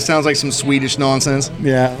 Yeah, it sounds like some Swedish nonsense.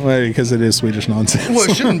 Yeah, well, because it is Swedish nonsense. Well,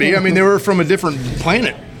 it shouldn't be. I mean, they were from a different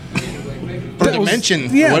planet. Or That was-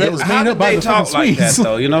 dimension. yeah, whatever. that was How made did up by they the talk fucking like that, Swedes.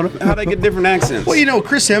 though? You know how they get different accents? Well, you know,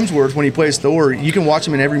 Chris Hemsworth, when he plays Thor, you can watch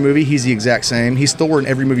him in every movie. He's the exact same. He's Thor in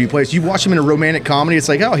every movie he plays. You watch him in a romantic comedy, it's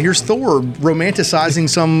like, oh, here's Thor romanticizing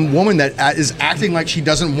some woman that is acting like she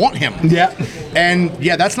doesn't want him. Yeah. And,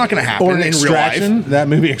 yeah, that's not going to happen Or in real life. Extraction, that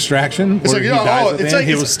movie Extraction, It's where like, he yeah, dies oh, at the it's end, like-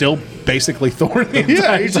 he it's- was still basically Thor. The Yeah,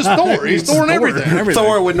 entire he's just time. Thor. He's Thor in everything.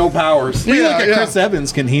 Thor with no powers. You look Yeah, at yeah. Chris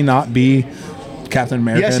Evans, can he not be Captain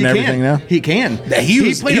America Yes, and he everything can. now? He can.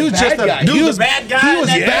 He played a bad guy. Dude, he the was bad guy He in was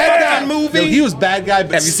that bad fucking guy movie? No, he was bad guy,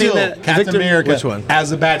 but Have you seen still that, Captain Victor? America Which one?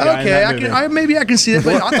 as a bad guy. in Okay, that I movie. can. Maybe I can see that.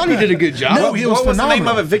 But I thought he did a good job. No, he was what was the name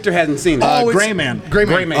phenomenal. of it? Victor hadn't seen it. Oh, it's- Gray Man. Gray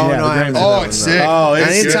Man. Gray Man. Oh, Yeah, no, the I Gray haven't Man. seen that Oh, one, it's no. sick. Oh,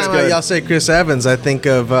 it's Anytime good. y'all say Chris Evans, I think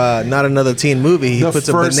of Not Another Teen Movie. He The puts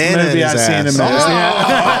a first banana in movie his I've seen him ass. in.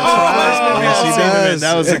 Yes, he does.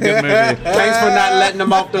 That was a good movie. Thanks for not letting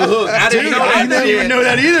him off the hook. I didn't Dude, know that. I didn't even know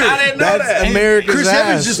that either. I didn't know That's that. America's Chris ass.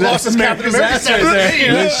 Evans just lost his Captain America ass right there.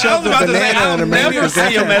 status. They shoved a about to say, banana I'll in never America's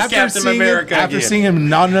see him ass. as Captain America After again. seeing him in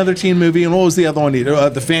Not Another Teen Movie, and what was the other one?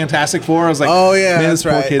 The Fantastic Four. I was like, Oh, yeah, man, that's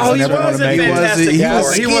this poor right. kid's Oh, he never going was to in make it. Fantastic He was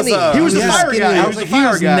Four. skinny. He was the Yeah, fire skinny. guy. He He was was He the fire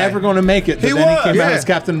was guy. never going to make it, but He then he was, came out yeah. as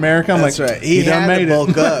Captain America. I'm That's like, right. He done had made to bulk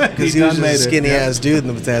it. up because He he was done just a made it. skinny ass dude in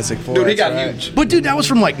the Fantastic Four. Dude, he That's got right. huge. But dude, that was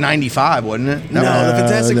from like '95, wasn't it? No, the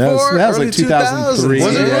Fantastic that was- Four. that was early like 2003, 2000s.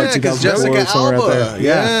 Was it? Yeah, because 2004, Jessica somewhere out Alba. there.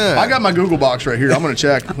 Yeah. I got my Google box right here. I'm gonna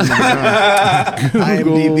check.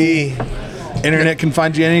 IMDb. Internet can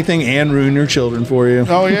find you anything and ruin your children for you.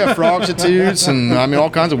 Oh yeah, frogsitudes and I mean all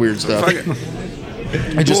kinds of weird stuff.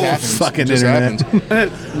 It just happens. fucking It just internet.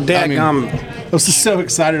 happens. I was just so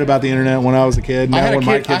excited about the internet when I was a kid. Now I had a when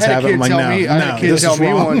my kid, kids have it, I'm like, tell no, me, I had no, a kid this tell is me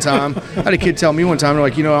wrong. one time. I had a kid tell me one time, they're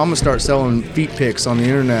like, I'm gonna start selling feet pics on the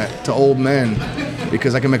internet to old men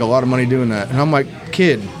because I can make a lot of money doing that. And I'm like,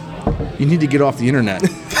 kid, you need to get off the internet.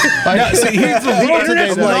 Like, See, here's the world today.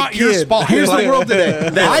 internet's though. not your kid. spot. Here's the world today.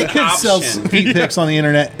 I an could sell option. feet pics on the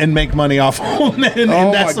internet and make money off old men. And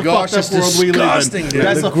Oh that's my the gosh, fucked up that's world we live disgusting, in. dude.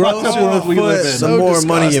 That's The the fucked up grosser world we the live foot, in. the So more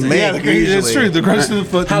money you disgusting. make. Yeah, it's usually. true. The grosser the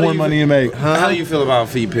foot, How the do more you- money you make. How do you feel about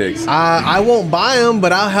feet pics? I won't buy them,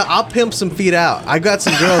 but I'll pimp some feet out. I got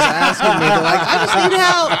some girls asking me, they're like, I just need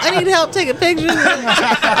help. I need help taking pictures.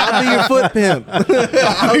 I'll be your foot pimp.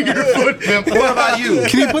 Your foot pimp. What about you?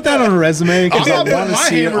 Can you put that on a resume? Because I'm I not want putting to my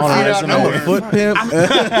see it hammered on a feet out resume. I'm nowhere. a foot pimp.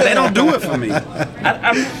 They don't do it for me.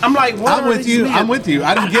 I'm like, what I'm are with these you. men? I'm with you.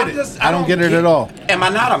 I don't get it. I don't get it at all. Am I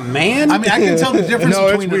not a man? I mean, I can tell the difference No,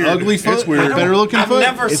 it's between weird. an ugly foot It's weird. and a better looking I've foot.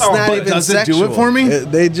 never It's saw not but even does it do sexual. it for me?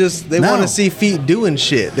 They No. want to see feet doing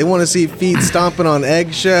shit. They want to see feet stomping on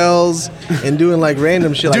eggshells and doing like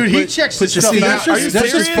random shit. Dude, like he put, checks put this your stuff feet, out. Are you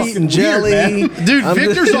that's just serious? fucking jelly. Weird, Dude, I'm just-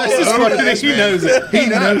 Victor's all this is over what it this. is. He knows it. He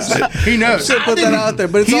knows it. He knows. Should put that out there,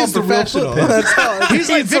 but it's all He's the real professional. foot That's all. He's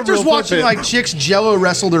like He's a Victor's real watching foot like chicks jello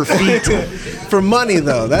wrestle their feet. For money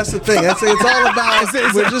though, that's the thing. It's all about.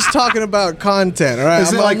 We're just talking about content, all right?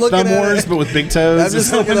 Is it like looking thumb at wars, it. but with big toes? I'm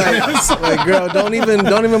just looking like, girl, don't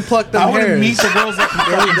even pluck them I want to hairs. meet the girls that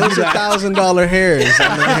can Those are $1,000 hairs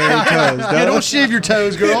on the hairy toes. Yeah, don't shave your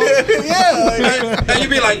toes, girl. Yeah, And you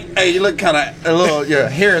be like, hey, you look kind of a little. Your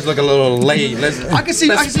hairs look a little laid. I can see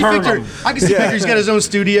Victor. I can see Victor. He's got his own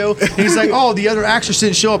studio. And he's like, oh, the other actress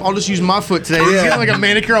didn't show up. I'll just use my foot today. He's got like a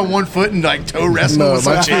manicure on one foot and like toe wrestling no, with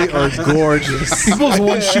my some chick. feet are gorgeous. He pulls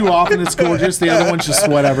one shoe off and it's gorgeous. The other one's just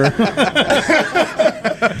whatever.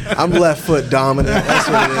 I'm left foot dominant. That's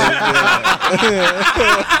what it is.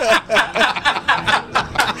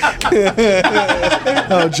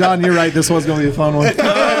 Oh, John, you're right. This was going to be a fun one.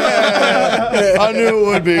 I knew it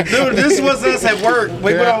would be. Dude, this was us at work.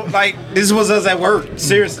 This was us at work.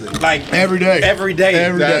 Seriously, like Every day. every day,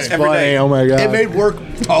 That's every funny. day. Oh my god. It made work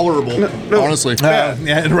tolerable. Honestly. Yeah,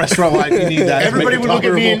 in restaurant life, you need that. Everybody Make it would look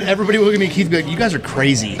at me, and tolerable. everybody would look at me, and Keith, would be like, "You guys are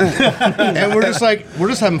crazy," and we're just like, we're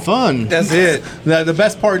just having fun. That's it. The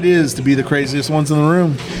best part is to be the craziest ones in the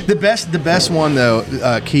room. The best one though,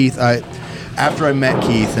 Keith. After I met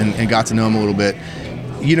Keith and got to know him a little bit,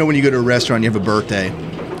 you know, when you go to a restaurant, you have a birthday,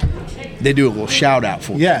 they do a little shout out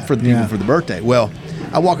for the people for the birthday. Well,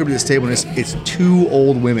 I walk up to this table and it's two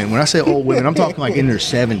old women. When I say old women, I'm talking like in their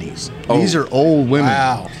 70s. These are old women.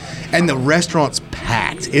 Wow. And the restaurant's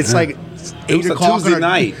packed. It's like It was 8 a o'clock Tuesday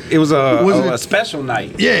night. It was a special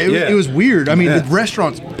night. Yeah, it was weird. I mean, Yeah. the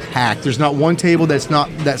restaurant's packed. There's not one table that's not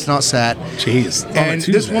sat. Jeez. On a And this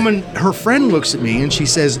Tuesday. woman, her friend looks at me and she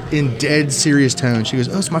says in dead serious tone, she goes,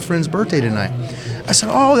 "Oh, it's my friend's birthday tonight." I said,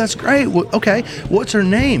 "Oh, that's great. Well, okay, what's her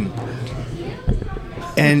name?"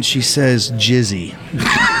 And she says, "Jizzy."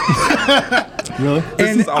 Really?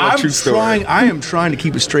 And is all a true story. I am trying to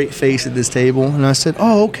keep a straight face at this table. And I said,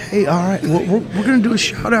 "Oh, okay, all right. Well, we're going to do a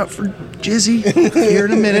shout out for Jizzy here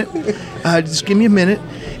in a minute. Just give me a minute."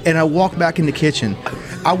 And I walk back in the kitchen.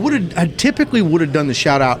 I typically would have done the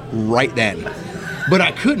shout out right then, but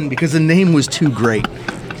I couldn't because the name was too great.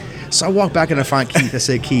 So I walk back and I find Keith. I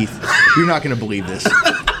said, "Keith, you're not going to believe this."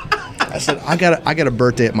 I said, I got a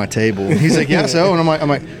birthday at my table. And he's like, "Yeah, so?" And I'm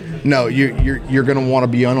like, "No, you're gonna want to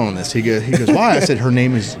be on this." He goes, "Why?" I said, "Her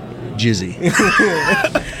name is Jizzy."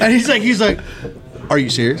 And he's like, "Are you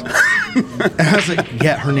serious?" And I was like,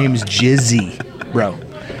 "Yeah, her name is Jizzy, bro."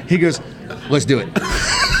 He goes, "Let's do it."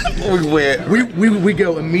 We went. We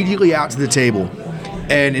go immediately out to the table.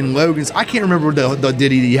 And in Logan's, I can't remember the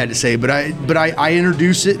ditty that you had to say, but I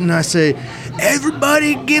introduce it and I say,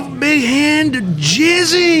 "Everybody give a big hand to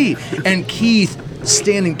Jizzy." And Keith,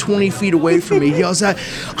 standing 20 feet away from me, yells out,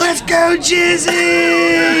 "Let's go,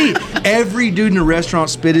 Jizzy!" Every dude in the restaurant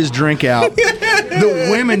spit his drink out. The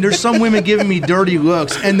women, there's some women giving me dirty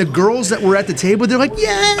looks, and the girls that were at the table, they're like,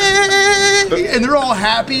 "Yay!" And they're all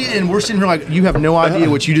happy, and we're sitting here like, "You have no idea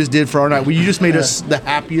what you just did for our night. Well, you just made us the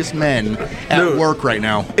happiest men at Dude. work right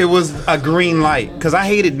now." It was a green light because I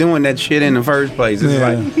hated doing that shit in the first place. It's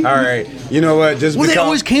like, all right, you know what? Just Well, they because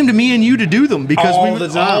always came to me and you to do them because all we the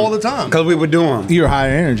would time, all the time. because we would do them. You're high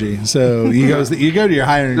energy, so you go to your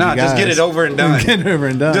high energy Nah, guys. just get it over and done. Get it over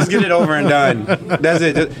and done. Just get it over and done. That's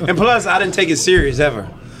it. And plus, I didn't take it serious ever.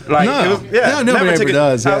 Like, No. it was, No, nobody never took ever it.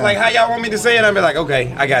 does, I was yeah. like, "How y'all want me to say it?" I'd be like,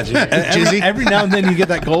 "Okay, I got you." Every now and then you get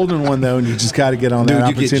that golden one though, and you just got to get on that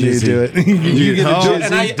Dude, you get opportunity to do it. you get a Oh, And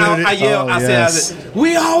I Jizzy. yelled. Oh, I yes. said,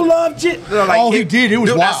 "We all love Jizzy." Like, Oh, he did. It was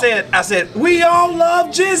dude, wild. I said, "We all love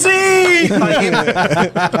Jizzy."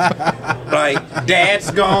 Like,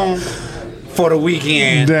 Dad's gone for the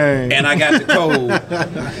weekend, Dang. and I got the code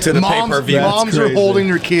to the pay-per-view. Moms are crazy. holding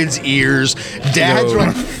their kids' ears. Dads No.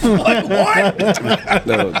 are like, "What?"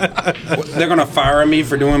 They're gonna fire me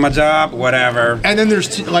for doing my job, whatever. And then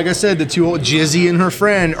there's, like I said, the two old Jizzy and her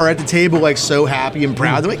friend are at the table, like so happy and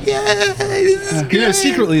proud. They're like, "Yeah, this is You know, good."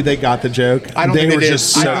 secretly they got the joke. I don't think they were did.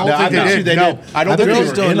 just I so- don't No, think they bet did. you they No, did. I don't bet think they they were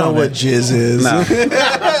did. Don't in know on what it. jizz is. Not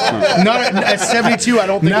at 72. I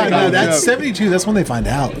don't think. No, they got no, the that's joke. 72. That's when they find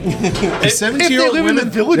out. The If they 72-year-old live in the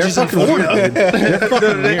women, villages they're in fucking Florida. weird. They're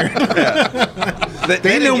fucking weird.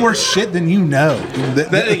 They know more shit than you know.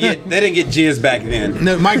 They didn't get jizz back then.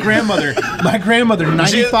 No, my grandmother,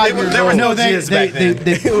 95 years there was old. no they jizz back then.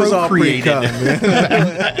 It was all pre-cum.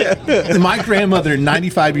 My grandmother,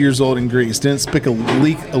 95 years old in Greece, didn't speak a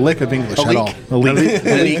lick of English at all. A lick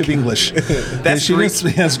of English. That's she Greek.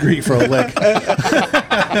 That's Greek for a lick.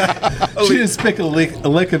 She didn't speak a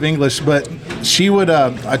lick of English, but she would.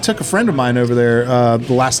 I took a friend of mine over there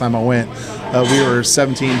the last time I went. We were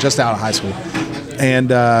 17, just out of high school,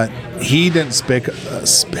 and he didn't speak.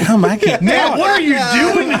 I can't. Man, what are you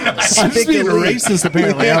doing? I'm just being racist,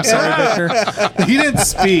 apparently. I'm sorry, Victor. He didn't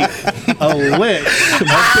speak a lick.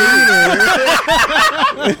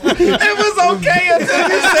 It was okay until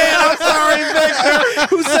you said, "I'm sorry,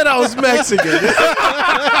 Victor." Who said I was Mexican?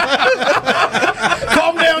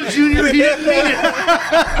 Calm down, Junior. He didn't mean it.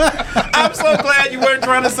 I'm so glad you weren't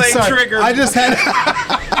trying to say Sorry, trigger. I just had.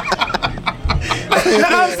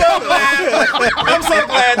 I'm so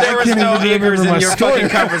glad there was can't no even niggers remember my in your story. fucking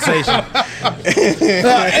conversation.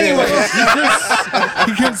 Anyways,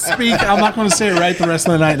 he can speak. I'm not going to say it right the rest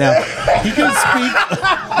of the night now. He can speak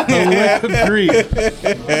a lick of Greek.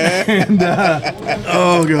 And,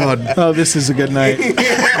 Oh God. oh, this is a good night.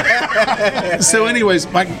 So, anyways,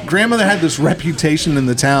 my grandmother had this reputation in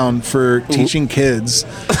the town for teaching kids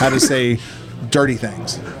how to say Dirty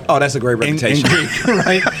Things. Oh, that's a great In reputation. Greek,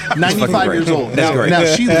 right? 95 great. years old. That's Now, great. now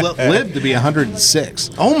she lived to be 106.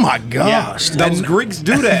 Oh my gosh. Those Greeks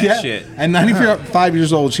do that Yeah. shit. And 95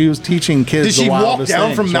 years old, she was teaching kids. Did she the walk wildest down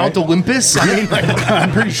things, from Mount right? Olympus? I mean,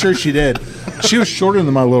 I'm pretty sure she did. She was shorter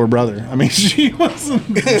than my little brother. I mean, she wasn't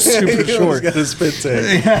super He always short. got a spit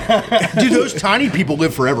take. dude, those tiny people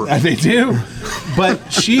live forever. They do.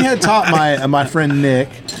 But she had taught my friend Nick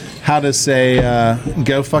how to say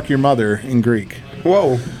 "go fuck your mother" in Greek,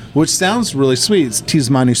 Whoa. which sounds really sweet. It's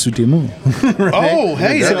 "tismani soutimu." Oh,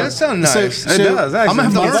 hey, that does sound nice. It does, I'm gonna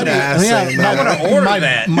have to He's learn an that. ass Yeah, saying my- that. I'm gonna order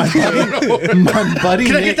that. My buddy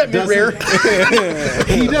Can I Nick get that mid-rare?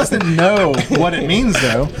 he doesn't know what it means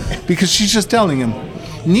though, because she's just telling him,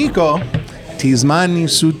 Nico, tismani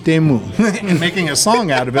soutimu, and making a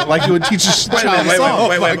song out of it like you would teach a child a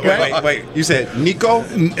song. Wait. You said Nico?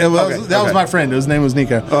 That was my friend. His name was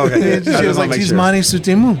Nico. Okay. And she was like, tismani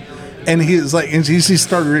soutimu. And he was like, and he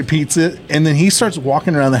started repeats it, and then he starts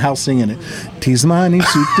walking around the house singing it. Tismani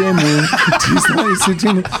soutimu, tismani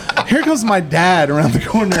soutimu. Here comes my dad around the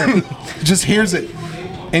corner, just hears it,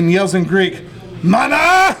 and yells in Greek,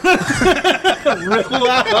 "Mana!" real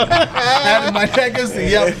loud. And my dad goes to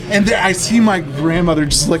yell, and there I see my grandmother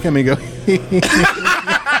just look at me and go,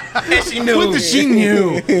 And she knew. What the, she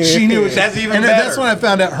knew. She knew. That's even and better. that's when I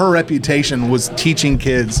found out her reputation was teaching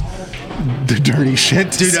kids the dirty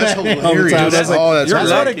shit. To Dude, that's say all the hilarious. time. I was like, Oh, that's that's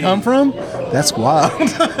where it lucky. come from? That's wild.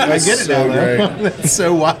 I get it so now. though. That's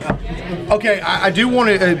so wild. Okay, I do want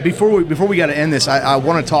to before we got to end this. I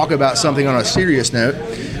want to talk about something on a serious note.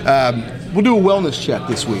 We'll do a wellness check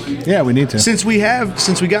this week. Yeah, we need to. Since we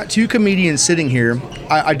got two comedians sitting here,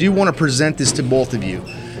 I do want to present this to both of you.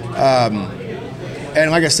 And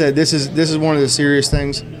like I said, this is one of the serious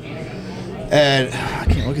things. And I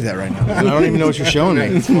can't look at that right now. I don't even know what you're showing me.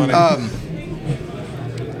 It's funny.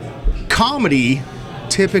 Comedy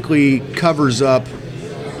typically covers up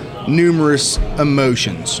numerous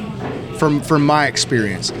emotions from my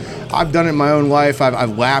experience. I've done it in my own life.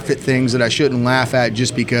 I've laughed at things that I shouldn't laugh at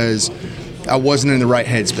just because I wasn't in the right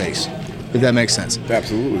headspace, if that makes sense.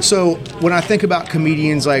 Absolutely. So when I think about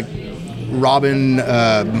comedians like Robin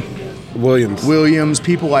Williams.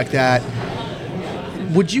 people like that,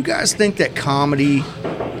 would you guys think that comedy,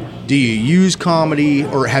 do you use comedy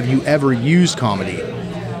or have you ever used comedy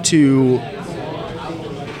to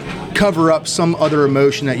cover up some other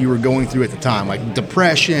emotion that you were going through at the time, like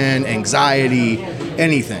depression, anxiety,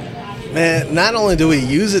 anything? Man, not only do we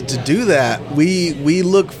use it to do that, we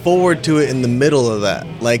look forward to it in the middle of that.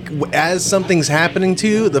 Like, as something's happening to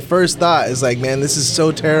you, the first thought is like, man, this is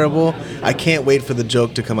so terrible. I can't wait for the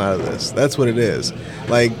joke to come out of this. That's what it is.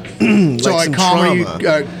 Like, So like some comedy,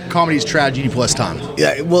 trauma. comedy's tragedy plus time.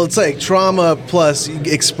 Yeah, well, it's like trauma plus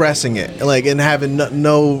expressing it, like, and having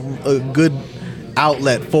no good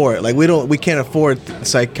outlet for it. Like, we can't afford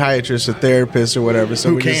psychiatrists or therapists or whatever. So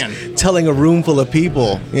Who we're can? just telling a room full of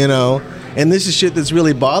people, and this is shit that's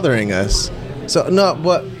really bothering us. So no,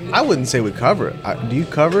 but I wouldn't say we cover it. Do you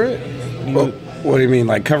cover it? What do you mean,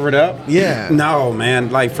 like cover it up? Yeah. No,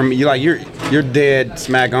 man. Like from you, like you're dead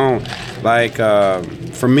smack on. Like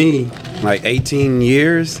for me, like 18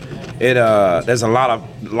 years, there's a lot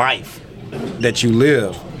of life that you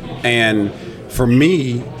live, and for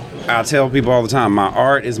me, I tell people all the time, my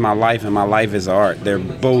art is my life and my life is art. They're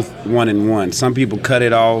both one in one. Some people cut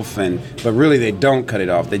it off, but really they don't cut it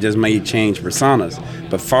off. They just may change personas.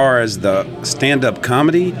 But far as the stand-up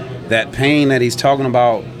comedy, that pain that he's talking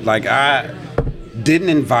about, like I didn't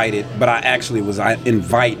invite it, but I actually was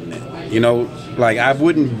inviting it. Like I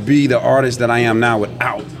wouldn't be the artist that I am now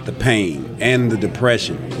without the pain and the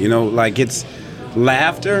depression. Like it's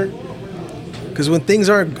laughter. Because when things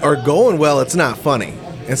are going well, it's not funny.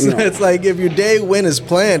 No. It's like if your day win is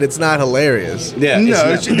planned, it's not hilarious. Yeah,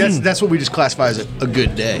 No, it's not- that's what we just classify as a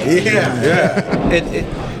good day. Yeah.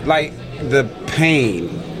 it like the pain,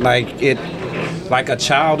 like a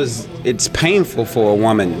child it's painful for a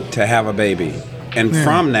woman to have a baby, and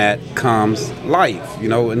from that comes life,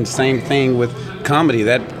 and same thing with comedy.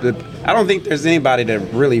 I don't think there's anybody that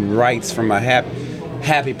really writes from a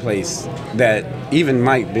happy place that even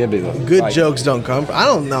might be able to Good like, jokes don't come from, I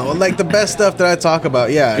don't know. Like the best stuff that I talk about,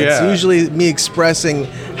 it's Yeah. usually me expressing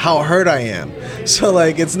how hurt I am. So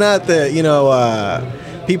like it's not that,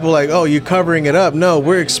 people like, oh, you're covering it up. No,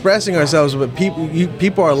 we're expressing ourselves, but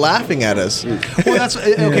people are laughing at us. Well, that's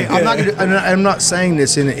okay. I'm not saying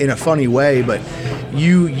this in a funny way, but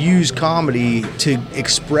you use comedy to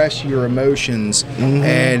express your emotions,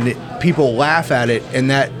 and people laugh at it, and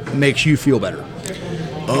that makes you feel better.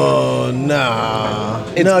 Oh,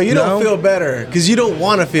 nah. No, you don't feel better because you don't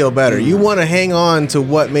want to feel better. You want to hang on to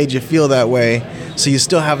what made you feel that way, so you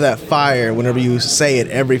still have that fire whenever you say it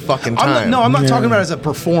every fucking time. I'm not talking about it as a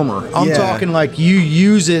performer. I'm talking like you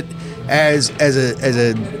use it as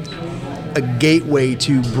a gateway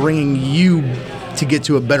to bringing you to get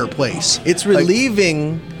to a better place. It's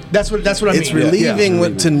relieving. That's what I mean. It's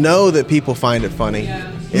relieving to know that people find it funny.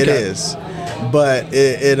 It is, but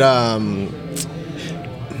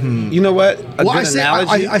You know what?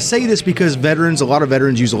 I say this because a lot of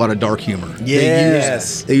veterans use a lot of dark humor.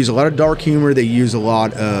 Yes. They use a lot of dark humor. They use a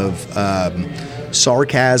lot of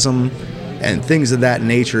sarcasm and things of that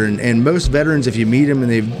nature. And most veterans, if you meet them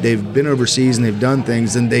and they've been overseas and they've done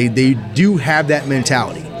things, then they do have that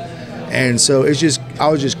mentality. And so I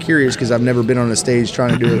was just curious because I've never been on a stage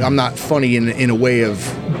trying to do it. I'm not funny in a way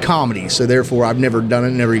of comedy, so therefore I've never done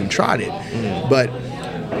it, never even tried it. But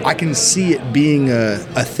I can see it being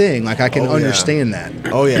a thing. Like I can understand that.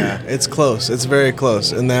 Oh yeah, it's close. It's very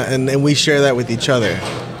close, and we share that with each other.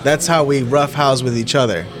 That's how we roughhouse with each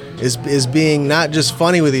other. Is being not just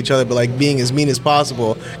funny with each other, but like being as mean as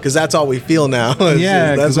possible, because that's all we feel now.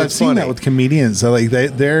 Yeah, because I've seen that with comedians. So like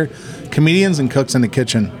they're comedians and cooks in the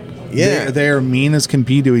kitchen. Yeah, they're mean as can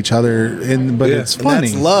be to each other, but it's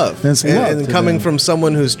funny. And that's love. And coming from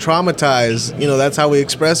someone who's traumatized, that's how we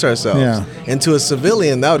express ourselves. Yeah. And to a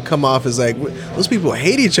civilian, that would come off as like, those people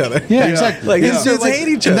hate each other. Yeah, exactly. Like these dudes hate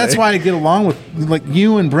each other. And that's why I get along with like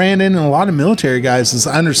you and Brandon and a lot of military guys. Is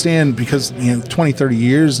I understand because 20, 30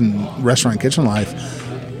 years in restaurant kitchen life.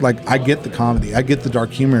 Like I get the comedy, I get the dark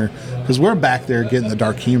humor, because we're back there getting the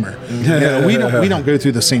dark humor. We don't go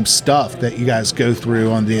through the same stuff that you guys go through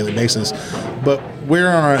on a daily basis, but we're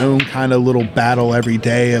on our own kind of little battle every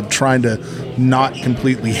day of trying to not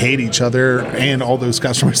completely hate each other and all those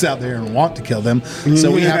customers out there and want to kill them. So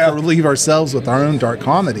we have to relieve ourselves with our own dark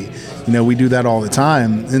comedy. We do that all the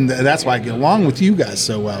time, and that's why I get along with you guys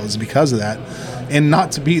so well, is because of that. And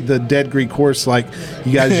not to be the dead Greek horse like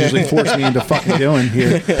you guys usually force me into fucking doing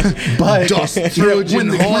here, but when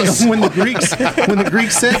the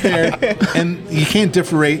Greeks sit there and you can't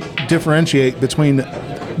differentiate between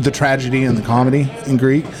the tragedy and the comedy in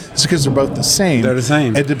Greek, it's because they're both the same. They're the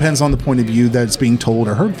same. It depends on the point of view that it's being told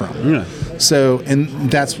or heard from. Yeah. So, and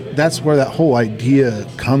that's where that whole idea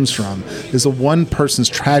comes from. Is one person's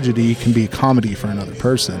tragedy can be a comedy for another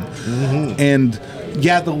person, and.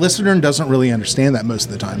 Yeah, the listener doesn't really understand that most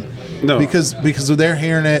of the time. No. Because they're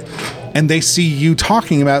hearing it and they see you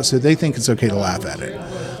talking about it, so they think it's okay to laugh at it.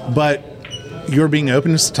 But you're being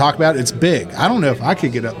open to talk about it, it's big. I don't know if I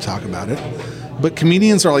could get up and talk about it. But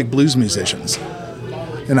comedians are like blues musicians.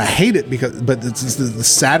 And I hate it but the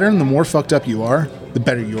sadder and the more fucked up you are, the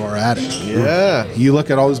better you are at it. Yeah. You look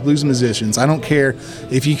at all those blues musicians. I don't care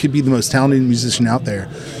if you could be the most talented musician out there.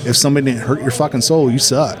 If somebody didn't hurt your fucking soul, you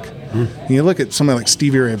suck. You look at somebody like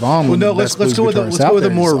Stevie Ray Vaughan. Well, no, let's go with a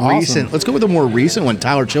more recent. Let's go with a more recent one.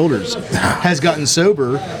 Tyler Childers has gotten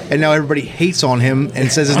sober, and now everybody hates on him and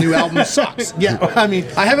says his new album sucks. Yeah, I mean,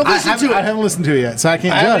 I haven't listened to it yet, so I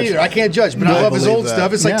can't judge. Either. I can't judge, but I love his old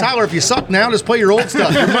stuff. It's like, Tyler, if you suck now, just play your old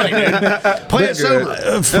stuff. Your money, dude. Play it sober.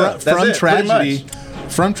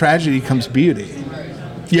 From tragedy comes beauty.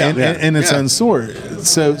 Yeah, in its own sort.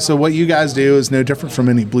 So what you guys do is no different from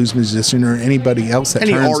any blues musician or anybody else that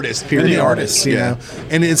any artist, you know.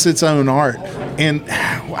 And it's its own art. And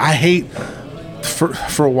I hate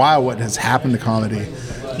for a while what has happened to comedy,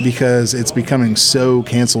 because it's becoming so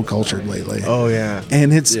cancel cultured lately. Oh yeah,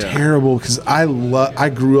 and it's terrible because I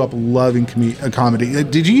grew up loving comedy.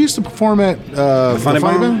 Did you used to perform at Funny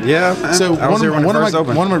Bone? Yeah. Man. So one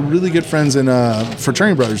of my really good friends in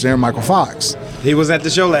Fraternity Brothers, Aaron Michael Fox. He was at the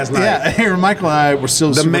show last night. Yeah, Aaron Michael and I were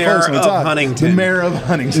still the mayor of Huntington. The mayor of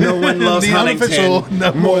Huntington. No one loves the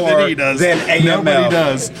Huntington more than he does. Nobody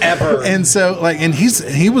does ever. And so and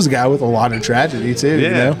he was a guy with a lot of tragedy too.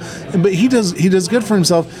 Yeah. But he does good for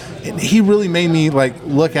himself. And he really made me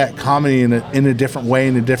look at comedy in a different way,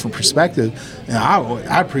 in a different perspective. And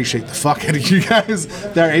I appreciate the fuck out of you guys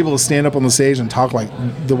that are able to stand up on the stage and talk like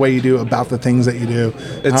the way you do about the things that you do.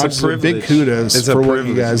 It's a privilege. Big kudos for what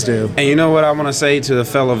you guys do. And you know what I want to say to the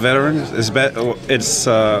fellow veterans?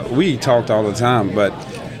 We talked all the time, but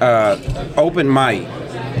open mic.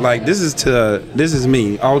 Like this is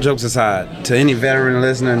me. All jokes aside, to any veteran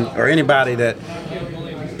listening or anybody that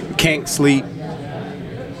can't sleep,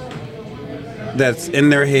 that's in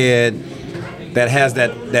their head, that has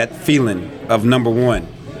that feeling of number one,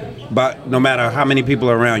 but no matter how many people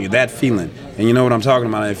are around you, that feeling, and you know what I'm talking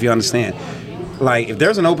about if you understand. Like if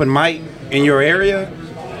there's an open mic in your area,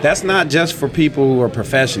 that's not just for people who are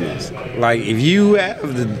professionals. Like, if you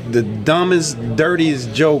have the dumbest,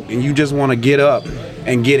 dirtiest joke and you just want to get up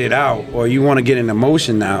and get it out, or you want to get an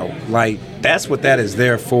emotion out, like, that's what that is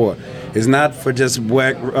there for. It's not for just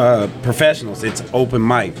professionals. It's open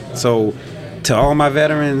mic. So to all my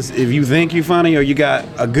veterans, if you think you're funny or you got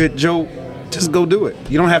a good joke, just go do it.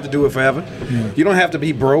 You don't have to do it forever. You don't have to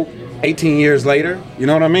be broke 18 years later. You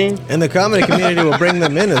know what I mean? And the comedy community will bring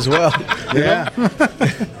them in as well. Yeah.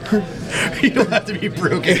 You don't have to be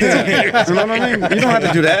broken. You know what I mean? You don't have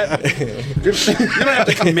to do that. You don't have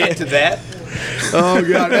to commit to that. Oh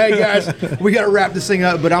God! Hey guys, we got to wrap this thing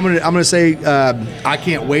up. But I'm gonna say I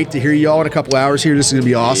can't wait to hear y'all in a couple hours here. This is gonna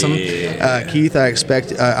be awesome. Keith, I suspect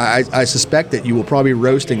that you will probably be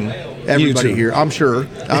roasting everybody here. I'm sure.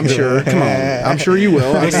 Come on. I'm sure you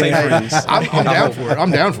will. I mean, I'm down for it.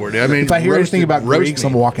 I'm down for it. I mean, If I hear anything about Greeks,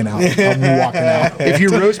 I'm walking out. I'm walking out. If you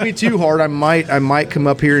roast me too hard, I might come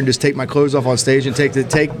up here and just take my clothes off on stage and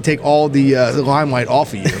take all the limelight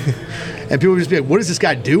off of you. And people just be like, "What is this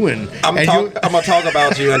guy doing?" I'm gonna talk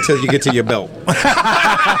about you until you get to your belt,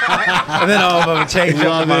 and then I'm gonna change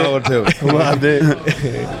up my own too. Loved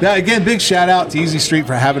it. Now, again, big shout out to Easy Street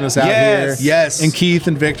for having us out Yes. here. Yes. And Keith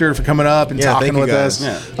and Victor for coming up and Yeah, talking thank you with guys.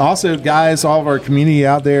 us. Also, guys, all of our community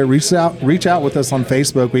out there, reach out with us on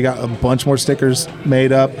Facebook. We got a bunch more stickers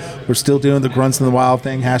made up. We're still doing the Grunts in the Wild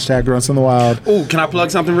thing. # Grunts in the Wild. Ooh, can I plug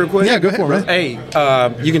something real quick? Yeah, go for it, man. Hey,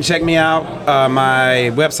 you can check me out.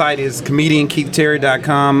 My website is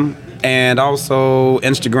comediankeithterry.com, and also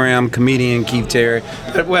Instagram, comedian Keith Terry.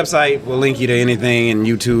 The website will link you to anything, and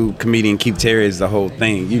YouTube, comedian Keith Terry is the whole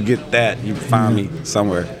thing. You get that, you find me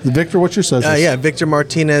somewhere. Victor, what's your socials? Yeah, Victor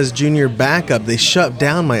Martinez Jr. backup. They shut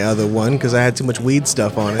down my other one because I had too much weed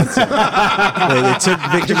stuff on it. So they took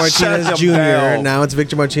Victor Martinez them Jr. down. Now it's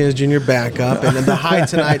Victor Martinez Jr. backup, and then the High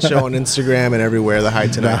Tonight Show on Instagram and everywhere. The High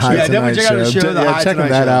Tonight High Show. Yeah, definitely Tonight check out the show, the High checking Tonight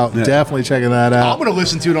that Show. out. Yeah. Definitely checking that I'm out. gonna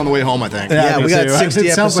listen to it on the way home. I think. Yeah, Yeah, me we got too. 60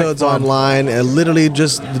 It sounds like episodes fun. online, and literally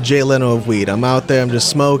just the Jay Leno of weed. I'm out there, I'm just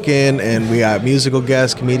smoking, and we got musical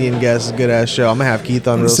guests, comedian guests, a good ass show. I'm gonna have Keith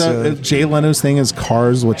on real So, soon. if Jay Leno's thing is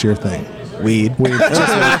cars, what's your thing? Weed. Is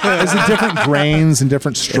it different grains and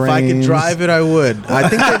different strains? If I could drive it, I would. I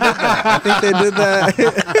think they did that.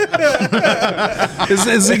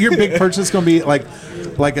 Is it your big purchase going to be like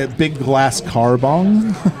a big glass car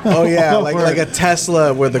bong? Oh yeah, like a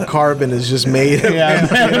Tesla where the carbon is just made. Yeah.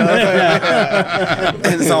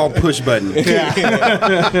 And it's all push button.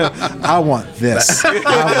 I want this.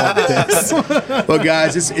 Well,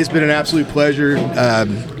 guys, it's been an absolute pleasure.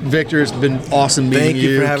 Victor, it's been awesome meeting Thank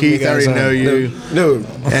you for having Keith, me, I already guys, know on. you. Dude,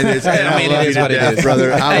 And it's, I mean, love it is you to what it death, is.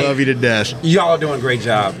 brother. I Hey. love you to death. y'all are doing a great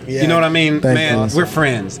job. Yeah. You know what I mean? Thank Man, you. we're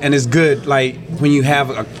friends, and it's good. Like, when you have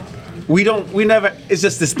it's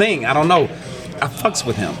just this thing. I don't know. I fucks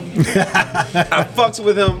with him. I fucks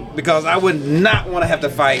with him because I would not want to have to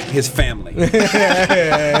fight his family. You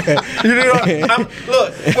know,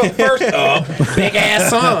 look, well, first up, big ass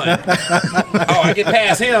son. Oh, I get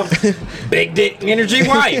past him, big dick energy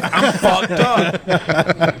wife. I'm fucked up.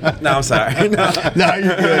 No, I'm sorry. No. No,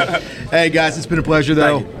 you're good. Hey, guys, it's been a pleasure,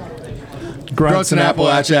 though. Thank Grunts and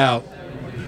Appalachia out.